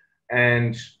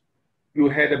 And you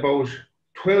had about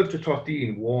 12 to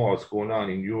 13 wars going on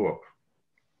in Europe,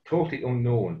 totally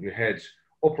unknown. You had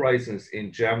uprisings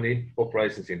in Germany,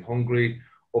 uprisings in Hungary,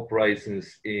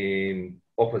 uprisings in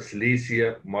Upper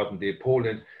Silesia, modern day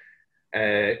Poland.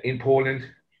 In Poland,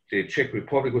 the Czech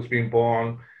Republic was being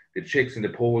born. The Czechs and the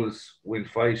Poles went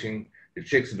fighting. The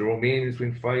Czechs and the Romanians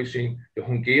went fighting. The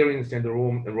Hungarians and the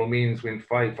Romanians went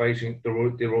fighting. The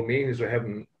Romanians were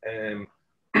having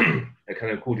a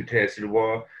kind of coup d'etat civil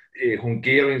war. The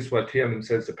Hungarians were tearing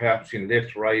themselves apart between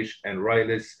left, right, and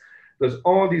royalists. There's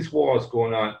all these wars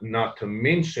going on, not to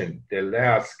mention the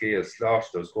large-scale slaughter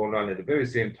that was going on at the very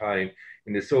same time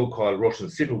in the so-called Russian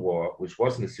Civil War, which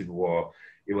wasn't a civil war.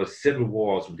 It was several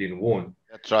wars within one.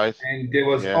 That's right. And there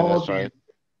was all these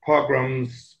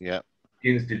pogroms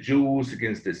against the Jews,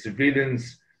 against the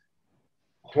civilians.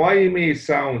 While it may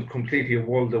sound completely a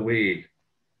world away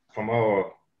from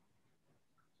our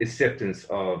acceptance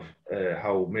of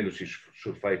how military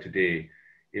should fight today,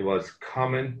 it was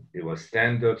common, it was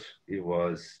standard, it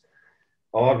was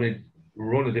ordinary,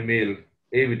 run-of-the-mill,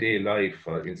 everyday life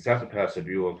in certain parts of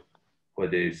Europe, where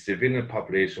the civilian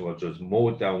population was just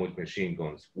mowed down with machine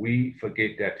guns. We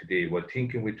forget that today. We're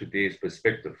thinking with today's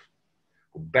perspective.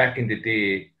 Back in the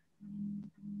day,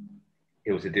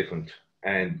 it was a different.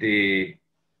 And they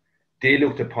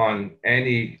looked upon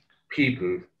any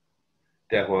people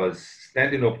that was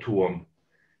standing up to them.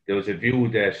 There was a view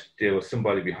that there was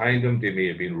somebody behind them. They may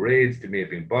have been raids, they may have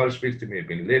been Bolsheviks, they may have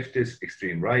been leftists,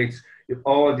 extreme rights.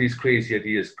 All these crazy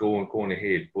ideas going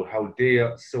ahead. But how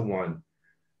dare someone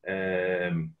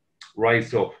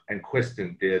rise up and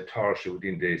question the authority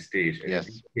within the state? And in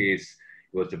this case,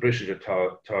 it was the British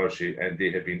authority, and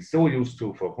they had been so used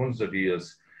to for hundreds of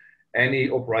years. Any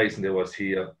uprising that was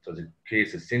here, there's a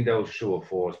case of send out a show of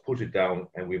force, put it down,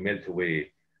 and we melt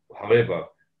away. However,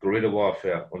 guerrilla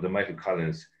warfare under Michael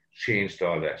Collins changed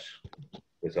all that.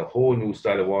 There's a whole new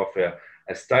style of warfare,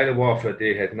 a style of warfare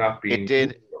they had not been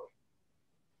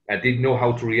and didn't know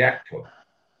how to react to.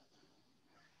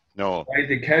 No. While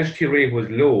the casualty rate was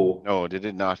low, no, they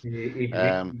did not. It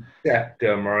set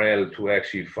their morale to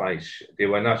actually fight. They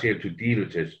were not able to deal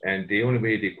with it, and the only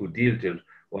way they could deal with it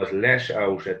was lash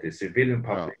out at the civilian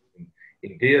population,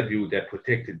 in their view, that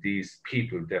protected these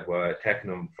people that were attacking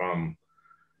them from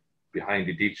behind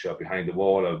the ditch or behind the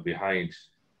wall or behind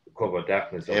the cover of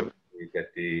darkness that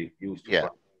they used to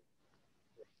fight.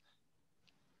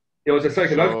 There was a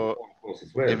psychological force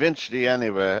as well. Eventually,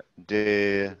 anyway,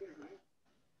 it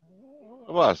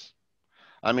was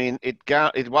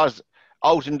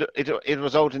out in the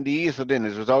ether then.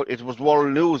 It was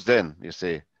world news then, you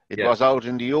see. It was out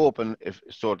in the open, if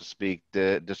so to speak,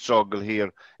 the struggle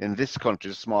here in this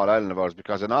country, the small island of ours,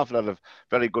 because an awful lot of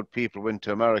very good people went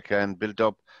to America and built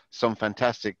up some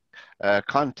fantastic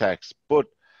contacts. But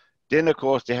then, of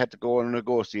course, they had to go and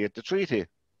negotiate the treaty.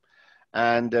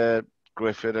 And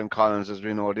Griffith and Collins, as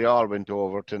we know, they all went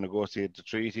over to negotiate the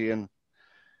treaty, and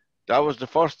that was the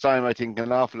first time I think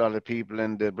an awful lot of people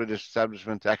in the British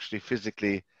establishment actually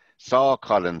physically saw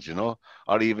Collins, you know,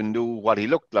 or even knew what he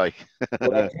looked like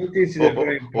But I think this is a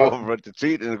very important, over at the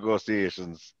treaty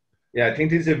negotiations. yeah, I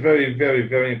think this is a very, very,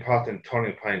 very important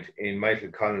turning point in Michael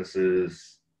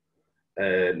Collins's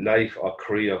life or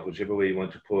career, whichever way you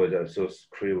want to put it. So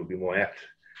career would be more apt.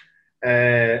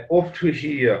 Up to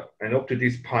here and up to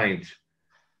this point,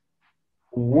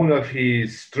 one of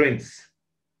his strengths,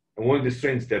 and one of the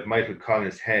strengths that Michael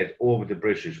Collins had over the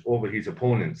British, over his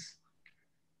opponents,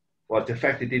 was the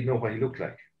fact that they didn't know what he looked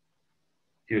like.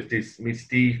 He was this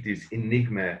mystique, this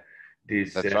enigma,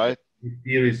 this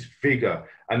mysterious figure.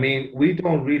 I mean, we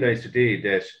don't realize today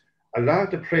that a lot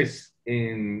of the press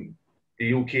in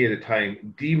the UK at the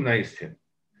time demonized him.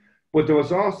 But there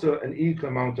was also an equal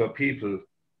amount of people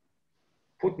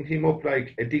putting him up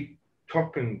like a Dick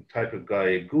Turpin type of guy,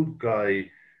 a good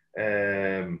guy,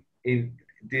 build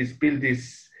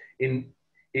this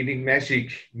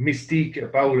enigmatic mystique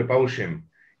about him.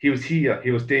 He was here,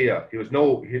 he was there, he was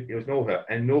nowhere,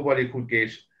 and nobody could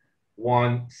get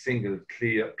one single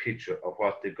clear picture of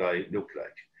what the guy looked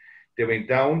like. They went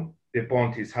down, they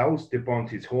burnt his house, they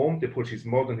burnt his home, they put his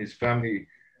mother and his family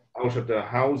out of the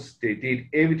house. They did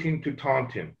everything to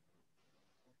taunt him.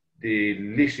 They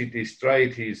literally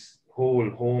destroyed his whole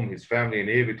home, his family and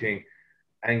everything,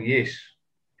 and yet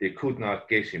they could not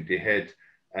get him. They had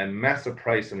a massive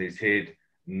price on his head.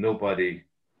 Nobody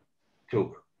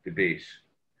took the bait.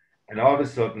 And all of a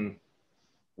sudden,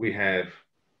 we have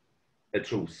a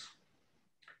truce.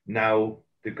 Now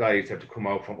the guys have to come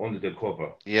out from under the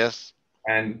cover. Yes.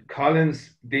 And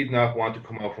Collins did not want to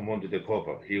come out from under the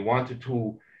cover. He wanted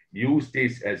to use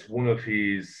this as one of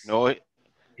his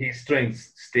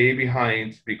strengths, stay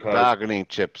behind, because bargaining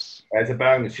chips. As a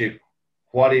bargaining chip,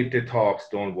 what if the talks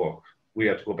don't work? We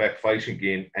have to go back fighting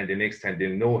again, and the next time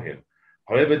they'll know him.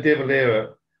 However, De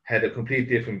Valera had a complete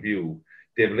different view.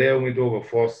 De Valera went over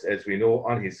first, as we know,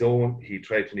 on his own. He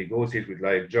tried to negotiate with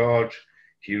Lloyd George.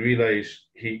 He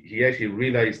actually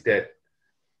realized that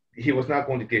he was not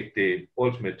going to get the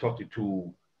ultimate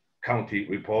 32 county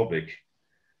republic,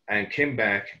 and came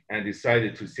back and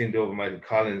decided to send over Michael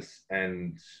Collins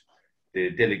and the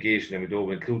delegation that went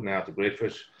over, including Arthur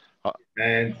Griffith.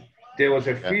 And there was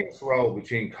a fierce row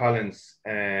between Collins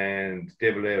and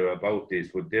De Valera about this.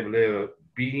 But De Valera,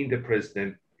 being the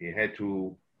president, he had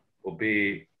to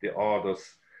obey the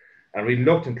orders. And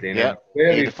reluctantly,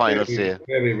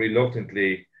 very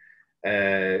reluctantly,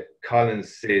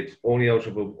 Collins said only out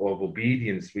of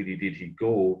obedience really did he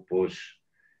go. But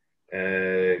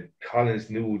Collins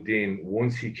knew then,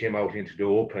 once he came out into the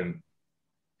open,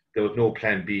 there was no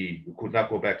plan B. We could not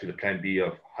go back to the plan B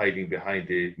of hiding behind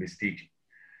the mystique.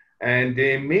 And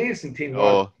the amazing thing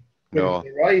was, when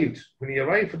he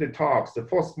arrived for the talks, the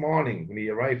first morning when he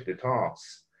arrived for the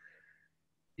talks,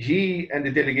 he and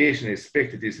the delegation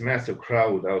expected this massive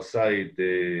crowd outside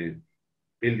the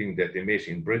building that they met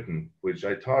in Britain, which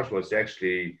I thought was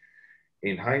actually,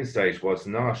 in hindsight, was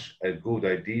not a good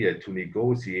idea to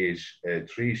negotiate a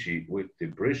treaty with the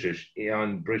British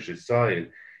on British soil.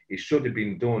 It should have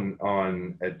been done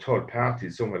on a third party,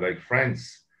 somewhere like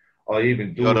France, or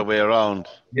even the other way around.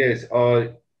 Yes,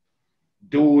 or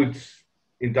do it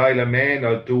in Dilaman,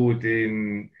 or do it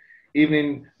even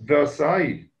in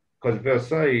Versailles, because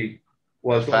Versailles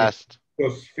was just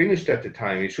finished at the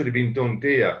time. It should have been done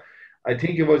there. I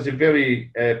think it was a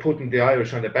very putting the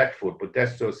Irish on the back foot, but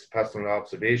that's just personal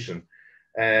observation.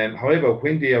 However,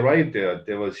 when they arrived there,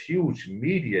 there was huge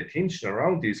media attention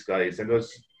around these guys, and there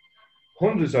was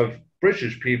hundreds of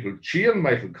British people cheering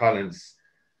Michael Collins.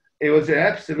 It was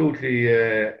absolutely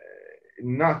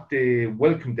not the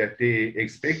welcome that they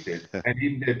expected. And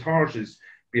even the authorities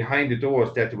behind the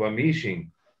doors that they were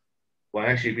meeting were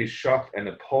actually a bit shocked and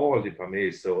appalled, if I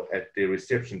may so, at the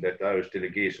reception that the Irish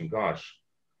delegation got.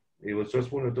 It was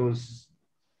just one of those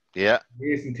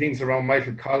amazing things around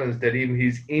Michael Collins that even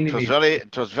his enemies...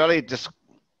 It was very...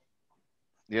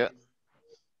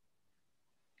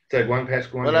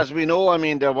 Well, as we know, I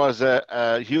mean, there was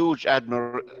a huge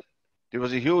admiration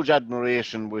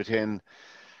within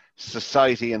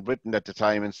society in Britain at the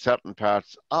time, in certain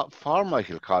parts, for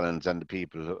Michael Collins and the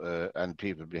people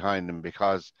behind him,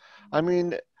 because, I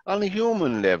mean, on a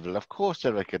human level, of course,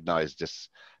 they recognise this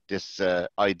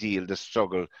ideal, this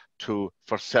struggle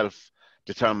for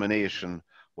self-determination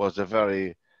was a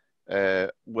very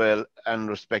well and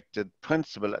respected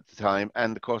principle at the time.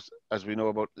 And of course, as we know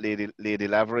about Lady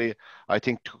Lavery, I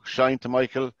think took shine to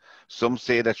Michael. Some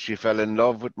say that she fell in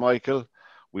love with Michael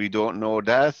We don't know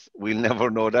that. We'll never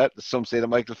know that. Some say that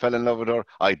Michael fell in love with her.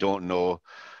 I don't know.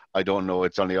 I don't know.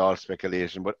 It's only all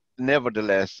speculation. But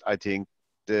nevertheless, I think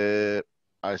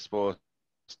I suppose,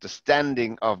 the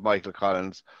standing of Michael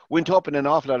Collins went up in an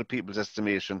awful lot of people's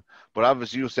estimation. But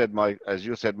obviously, as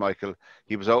you said, Michael,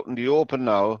 he was out in the open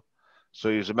now, so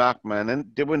he was a marked man.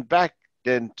 And they went back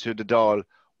then to the Dáil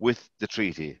with the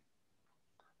treaty.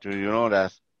 Do you know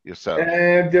that yourself?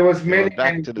 There was They many went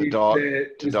back to the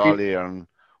Dáil here, and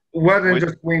rather than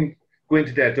just go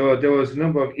into that, there was a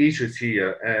number of issues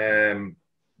here.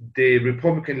 The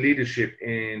Republican leadership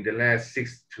in the last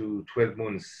 6 to 12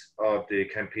 months of the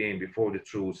campaign before the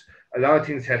truce, a lot of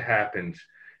things had happened.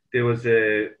 There was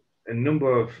a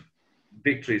number of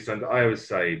victories on the Irish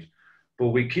side, but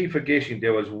we keep forgetting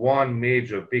there was one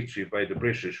major victory by the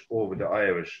British over the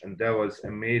Irish, and that was a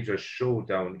major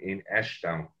showdown in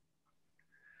Ashdown,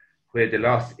 where they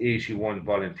lost 81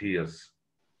 volunteers.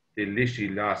 They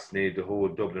literally lost the whole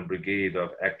Dublin Brigade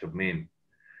of active men.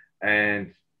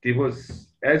 And it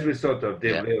was, as a result of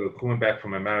David Blath coming back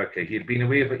from America, he had been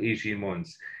away for 18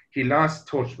 months. He lost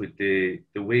touch with the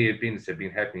way events had been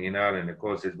happening in Ireland. Of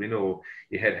course, as we know,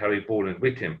 he had Harry Boland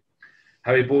with him.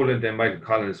 Harry Boland and Michael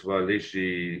Collins were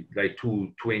literally like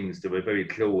two twins. They were very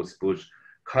close, but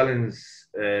Collins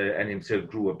and himself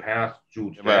grew apart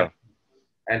due to that.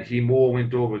 And he more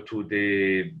went over to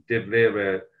the De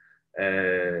Valera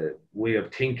way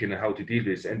of thinking and how to deal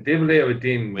with this. And De Valera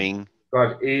then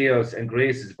got airs and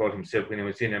graces about himself when he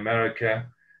was in America.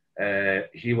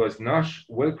 He was not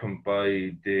welcomed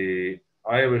by the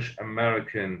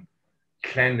Irish-American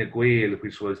Clan na Gael,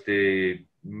 which was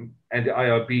and the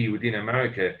IRB within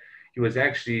America. He was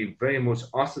actually very much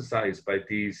ostracized by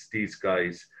these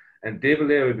guys. And De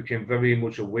Valera became very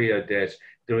much aware that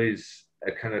there is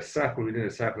a kind of circle within a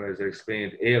circle, as I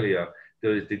explained earlier.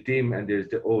 There is the DIM and there's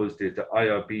the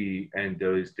IRB, and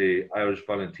there is the Irish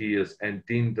Volunteers, and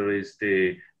then there is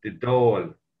the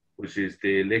Dáil, which is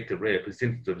the elected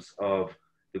representatives of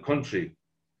the country,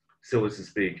 so to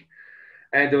speak.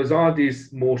 And there was all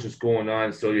these motions going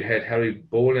on. So you had Harry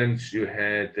Boland, you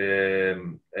had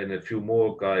and a few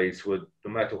more guys who,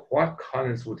 no matter what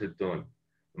Collins would have done,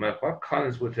 no matter what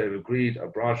Collins would have agreed or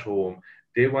brought home,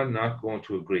 they were not going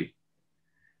to agree.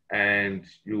 And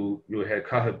you had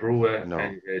Cathal Brugha and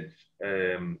you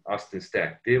had Austin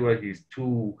Stack. They were his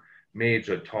two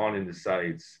major thorn in the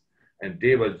sides, and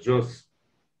they were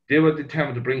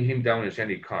determined to bring him down at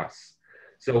any cost.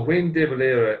 So when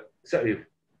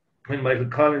when Michael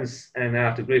Collins and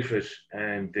Arthur Griffith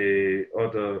and the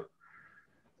other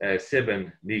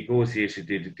 7 negotiated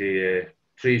the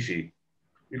treaty,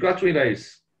 you got to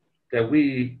realise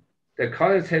that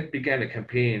Collins had begun a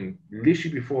campaign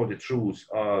literally before the truce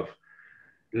of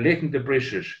letting the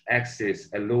British access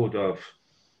a load of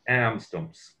arms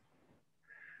dumps.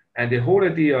 And the whole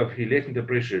idea of he letting the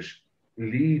British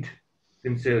lead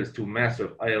themselves to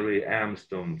massive IRA arms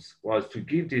dumps was to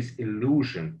give this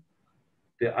illusion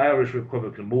the Irish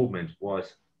Republican movement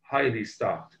was highly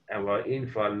stocked and were in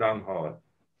for a long haul.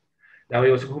 Now,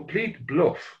 it was a complete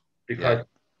bluff because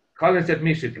Collins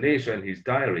admitted later in his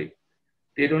diary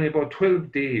they had only about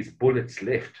 12 days bullets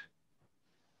left.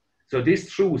 So this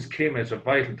truce came at a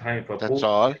vital time for both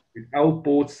sides, without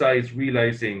both sides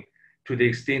realizing to the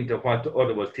extent of what the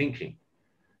other was thinking.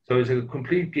 So it was a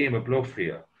complete game of bluff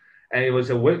here. And it was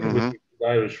a welcome with the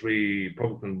Irish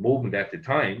Republican movement at the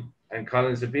time, and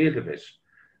Collins availed of it.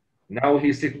 Now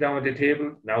he's sitting down at the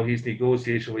table. Now he's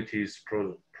negotiating with his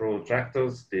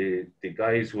protractors, the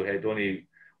guys who had only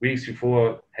weeks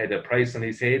before had a price on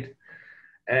his head.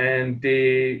 And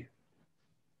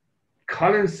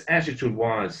Collins' attitude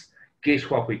was,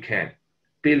 get what we can,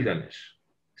 build on it,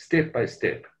 step by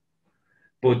step.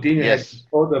 But then he had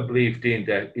other belief then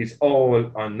that it's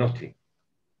all or nothing.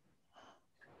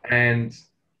 And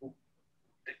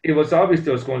it was obvious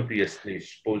there was going to be a split,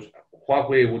 but what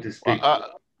way would the split?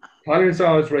 Collins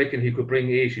always reckoned he could bring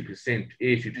 80%,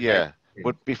 80%. Yeah,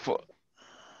 but before...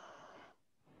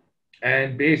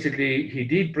 And basically, he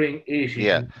did bring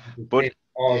 80%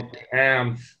 of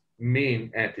armed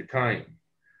men at the time.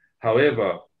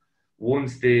 However,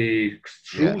 once the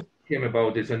truce came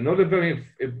about, there's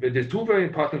two very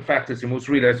important factors you must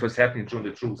realize what's happening during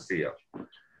the truce here.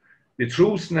 The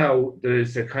truce now,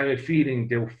 there's a kind of feeling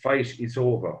the fight is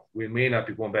over. We may not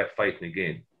be going back fighting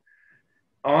again.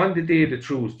 On the day of the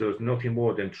truce, there was nothing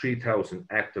more than 3,000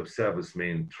 active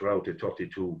servicemen throughout the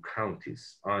 32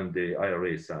 counties on the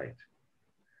IRA side.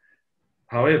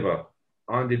 However,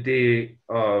 on the day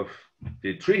of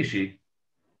the treaty,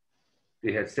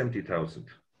 they had 70,000.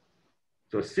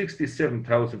 So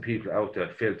 67,000 people out there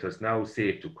felt it was now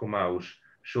safe to come out,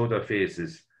 show their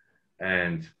faces,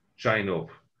 and join up.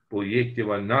 But yet they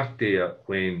were not there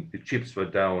when the chips were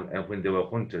down and when they were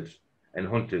hunted, and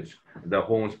their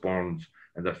homes burned,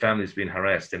 and their families being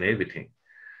harassed and everything.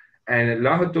 And a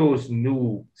lot of those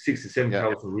new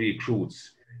 67,000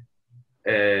 recruits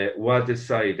were the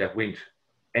side that went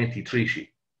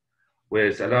anti-treaty,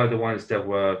 whereas a lot of the ones that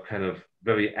were kind of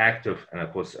very active, and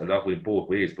of course a lot went both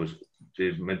ways, but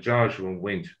the majority of them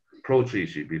went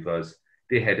pro-treaty because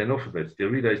they had enough of it. They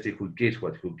realised they could get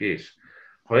what they could get.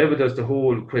 However, there's the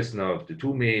whole question of the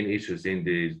two main issues in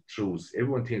the truce.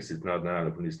 Everyone thinks it's Northern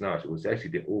Ireland when it's not. It was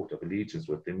actually the oath of allegiance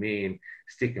was the main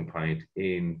sticking point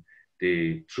in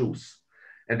the truce.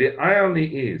 And the irony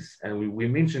is, and we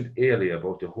mentioned earlier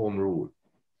about the Home Rule.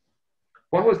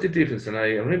 What was the difference? And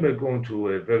I remember going to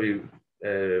a very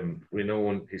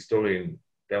renowned historian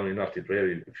down in North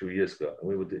Tipperary a few years ago.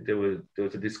 And there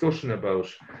was a discussion about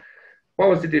what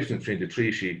was the difference between the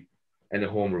treaty and the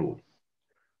Home Rule.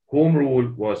 Home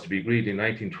Rule was to be agreed in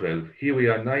 1912. Here we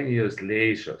are 9 years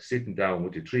later, sitting down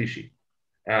with the treaty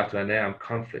after an armed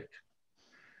conflict.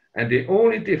 And the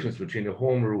only difference between the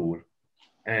Home Rule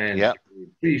and the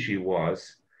treaty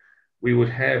was we would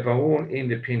have our own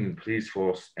independent police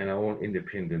force and our own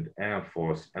independent armed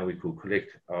force, and we could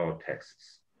collect our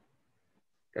taxes.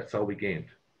 That's all we gained.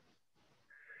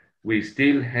 We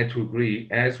still had to agree,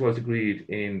 as was agreed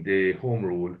in the Home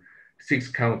Rule,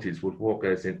 6 counties would work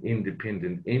as an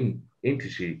independent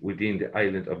entity within the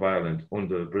island of Ireland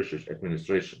under British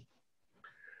administration.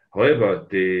 However,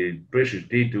 the British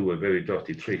did do a very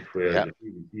dirty trick where the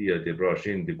previous year they brought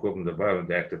in the Government of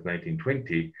Ireland Act of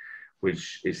 1920,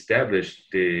 which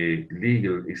established the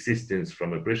legal existence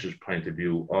from a British point of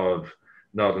view of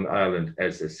Northern Ireland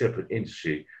as a separate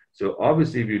entity. So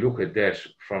obviously, if you look at that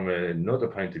from another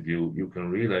point of view, you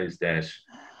can realize that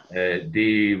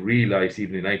they realized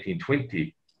even in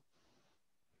 1920,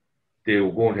 they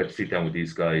were going to have to sit down with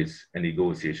these guys and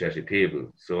negotiate at a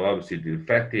table. So obviously the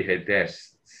fact they had that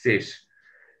set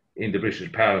in the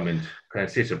British Parliament kind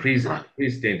of sets a precedent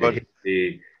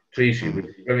the treaty, which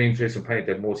is a very interesting point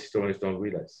that most historians don't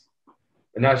realize.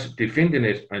 And not defending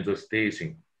it and just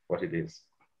stating what it is.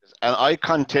 And I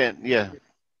contend,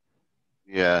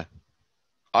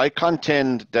 I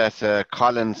contend that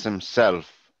Collins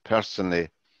himself, personally,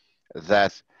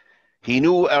 that he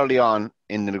knew early on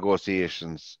in the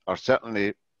negotiations, or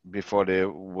certainly before they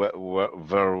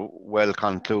were well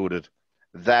concluded,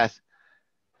 that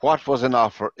what was an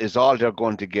offer is all they're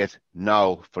going to get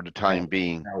now for the time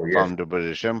being from the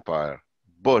British Empire.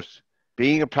 But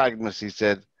being a pragmatist, he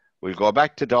said, we'll go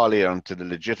back to Dáil Éireann, to the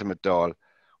legitimate Dáil,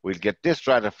 we'll get this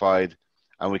ratified,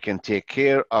 and we can take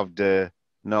care of the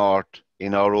North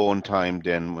in our own time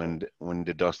then when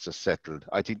the dust is settled.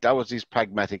 I think that was his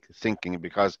pragmatic thinking,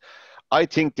 because I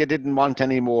think they didn't want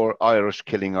any more Irish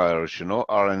killing Irish, you know,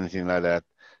 or anything like that.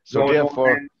 So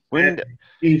therefore,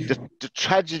 the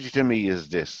tragedy to me is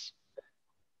this.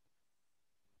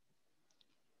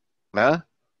 Huh?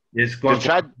 Yes,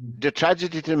 the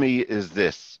tragedy to me is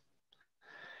this.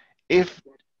 If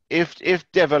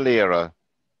De Valera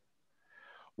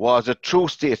was a true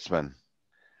statesman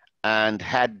and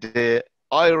had the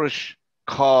Irish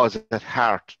cause at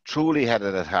heart, truly had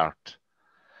it at heart,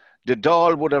 the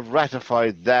Dáil would have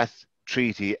ratified that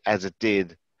treaty as it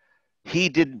did.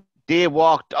 They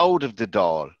walked out of the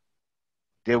Dáil.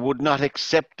 They would not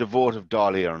accept the vote of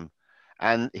Dáil Éireann.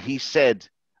 And he said,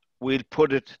 we'll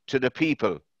put it to the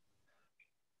people.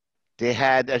 They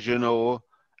had, as you know,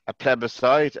 a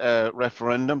plebiscite, a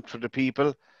referendum for the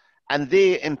people, and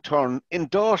they in turn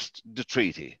endorsed the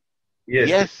treaty.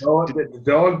 Yes, the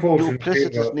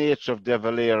duplicitous nature of De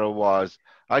Valera was,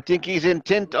 I think he's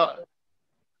intent.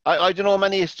 I don't know,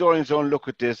 many historians don't look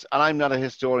at this, and I'm not a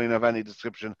historian of any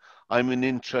description. I'm an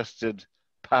interested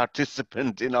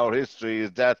participant in our history,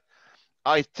 is that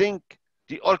I think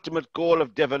the ultimate goal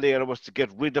of De Valera was to get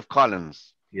rid of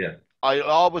Collins. Yeah. I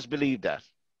always believed that.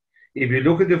 If you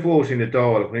look at the vote in the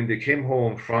Dáil, when they came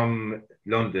home from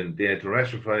London, they had to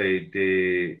ratify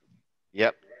the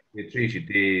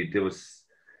treaty. There was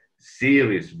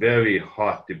serious, very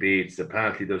hot debates.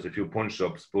 Apparently there was a few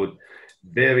punch-ups, but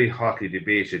very hotly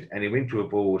debated. And it went to a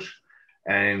vote,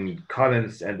 and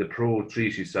Collins and the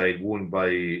pro-treaty side won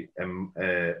by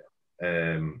a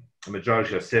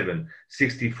majority of 7,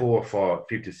 64 for,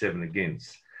 57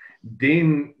 against.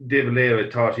 Then De Valera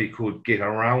thought he could get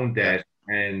around that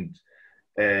and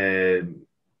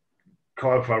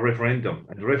call for a referendum.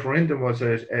 And the referendum was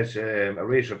at a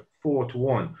rate of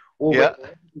 4-1. Over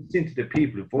 80% of the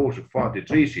people who voted for the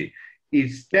treaty.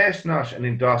 Is that not an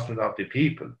endorsement of the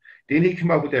people? Then he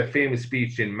came up with that famous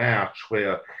speech in March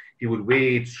where he would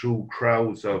wade through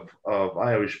crowds of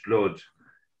Irish blood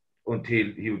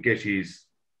until he would get his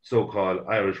so-called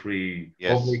Irish Republic.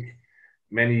 Yes.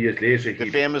 Many years later, The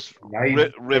he famous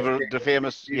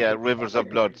Rivers of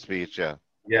Blood speech, yeah.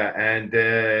 Yeah, and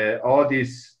all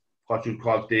these, what you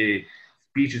call the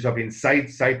speeches of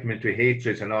incitement to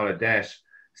hatred and all of that,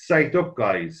 psyched up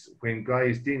guys when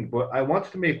guys didn't. But I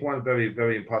wanted to make one very,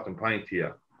 very important point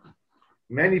here.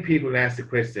 Many people ask the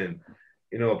question,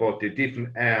 about the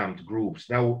different armed groups.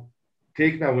 Now,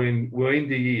 we're in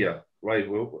the year, right?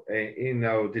 We're in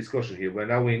our discussion here. We're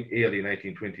now in early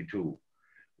 1922.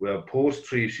 We're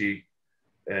post-treaty,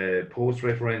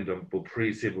 post-referendum, but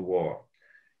pre-Civil War.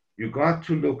 You got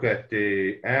to look at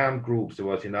the armed groups that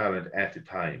was in Ireland at the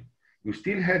time. You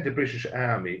still had the British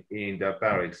Army in their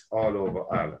barracks all over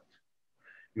Ireland.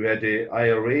 You had the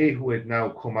IRA who had now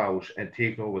come out and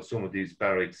taken over some of these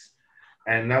barracks.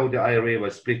 And now the IRA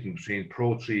was splitting between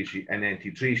pro-treaty and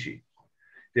anti-treaty.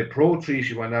 The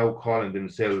pro-treaty were now calling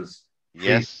themselves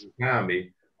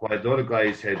Army, while the other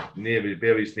guys had named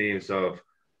various names of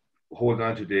holding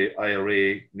on to the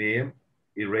IRA name,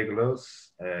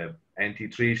 irregulars,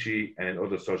 anti-treaty, and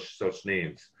other such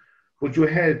names. But you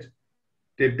had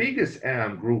the biggest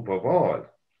armed group of all,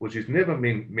 which is never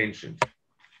mentioned,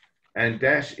 and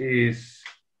that is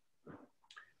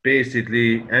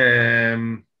basically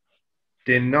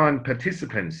the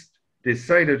non-participants, the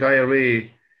side of the IRA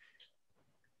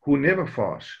who never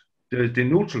fought, the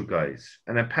neutral guys.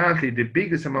 And apparently the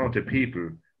biggest amount of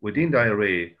people within the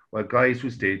IRA were guys who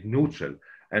stayed neutral.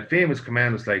 And famous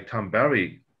commanders like Tom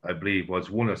Barry, I believe,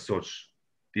 was one of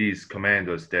these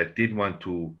commanders that did want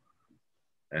to,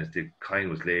 as the kind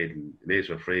was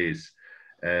later phrase,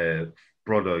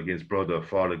 brother against brother,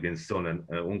 father against son, and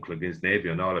uncle against neighbor,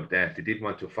 and all of that. They did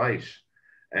want to fight.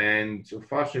 And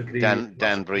unfortunately,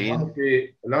 Dan Breen,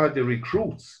 a lot of the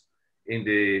recruits in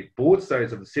both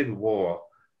sides of the Civil War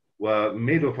were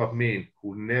made up of men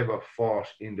who never fought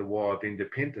in the War of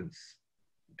Independence.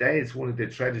 That is one of the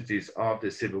tragedies of the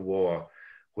Civil War,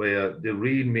 where the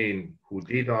real men who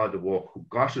did all the work, who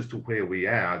got us to where we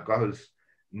are, got us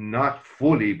not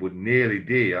fully, but nearly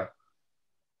there,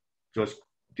 just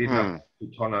did not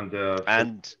turn on the...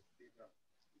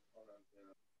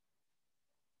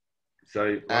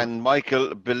 And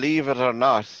Michael, believe it or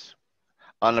not,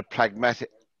 on a pragmatic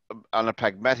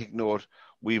note,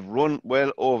 we've run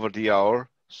well over the hour,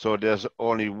 so there's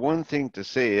only one thing to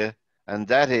say, and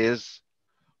that is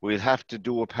we'll have to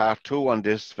do a part 2 on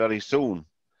this very soon.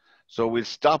 So we'll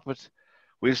stop it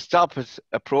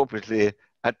appropriately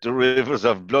at the Rivers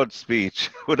of Blood speech.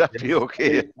 Would that be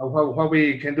okay? What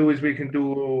we can do is we can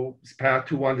do part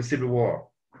 2 on the Civil War.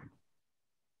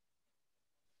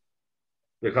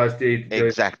 Because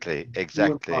exactly.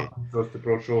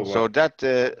 So that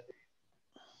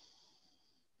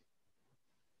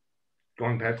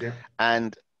going back there.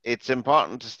 And it's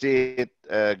important to state,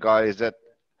 guys, that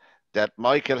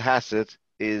Michael Hassett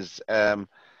is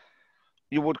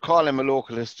you would call him a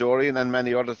local historian and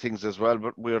many other things as well,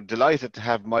 but we're delighted to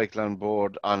have Michael on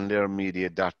board on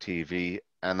LairMedia.tv.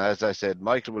 And as I said,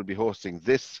 Michael will be hosting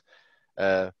this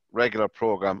regular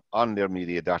program on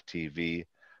LairMedia.tv.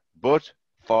 But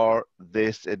for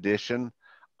this edition,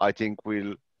 I think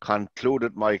we'll conclude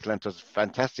it, Michael, and it was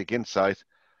fantastic insight.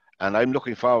 And I'm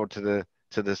looking forward to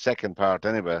the second part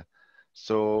anyway.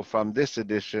 So from this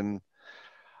edition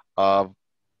of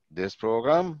this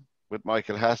program with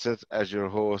Michael Hassett as your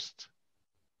host,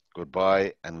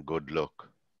 goodbye and good luck.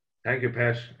 Thank you,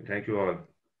 Pat. Thank you all.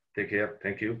 Take care.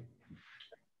 Thank you.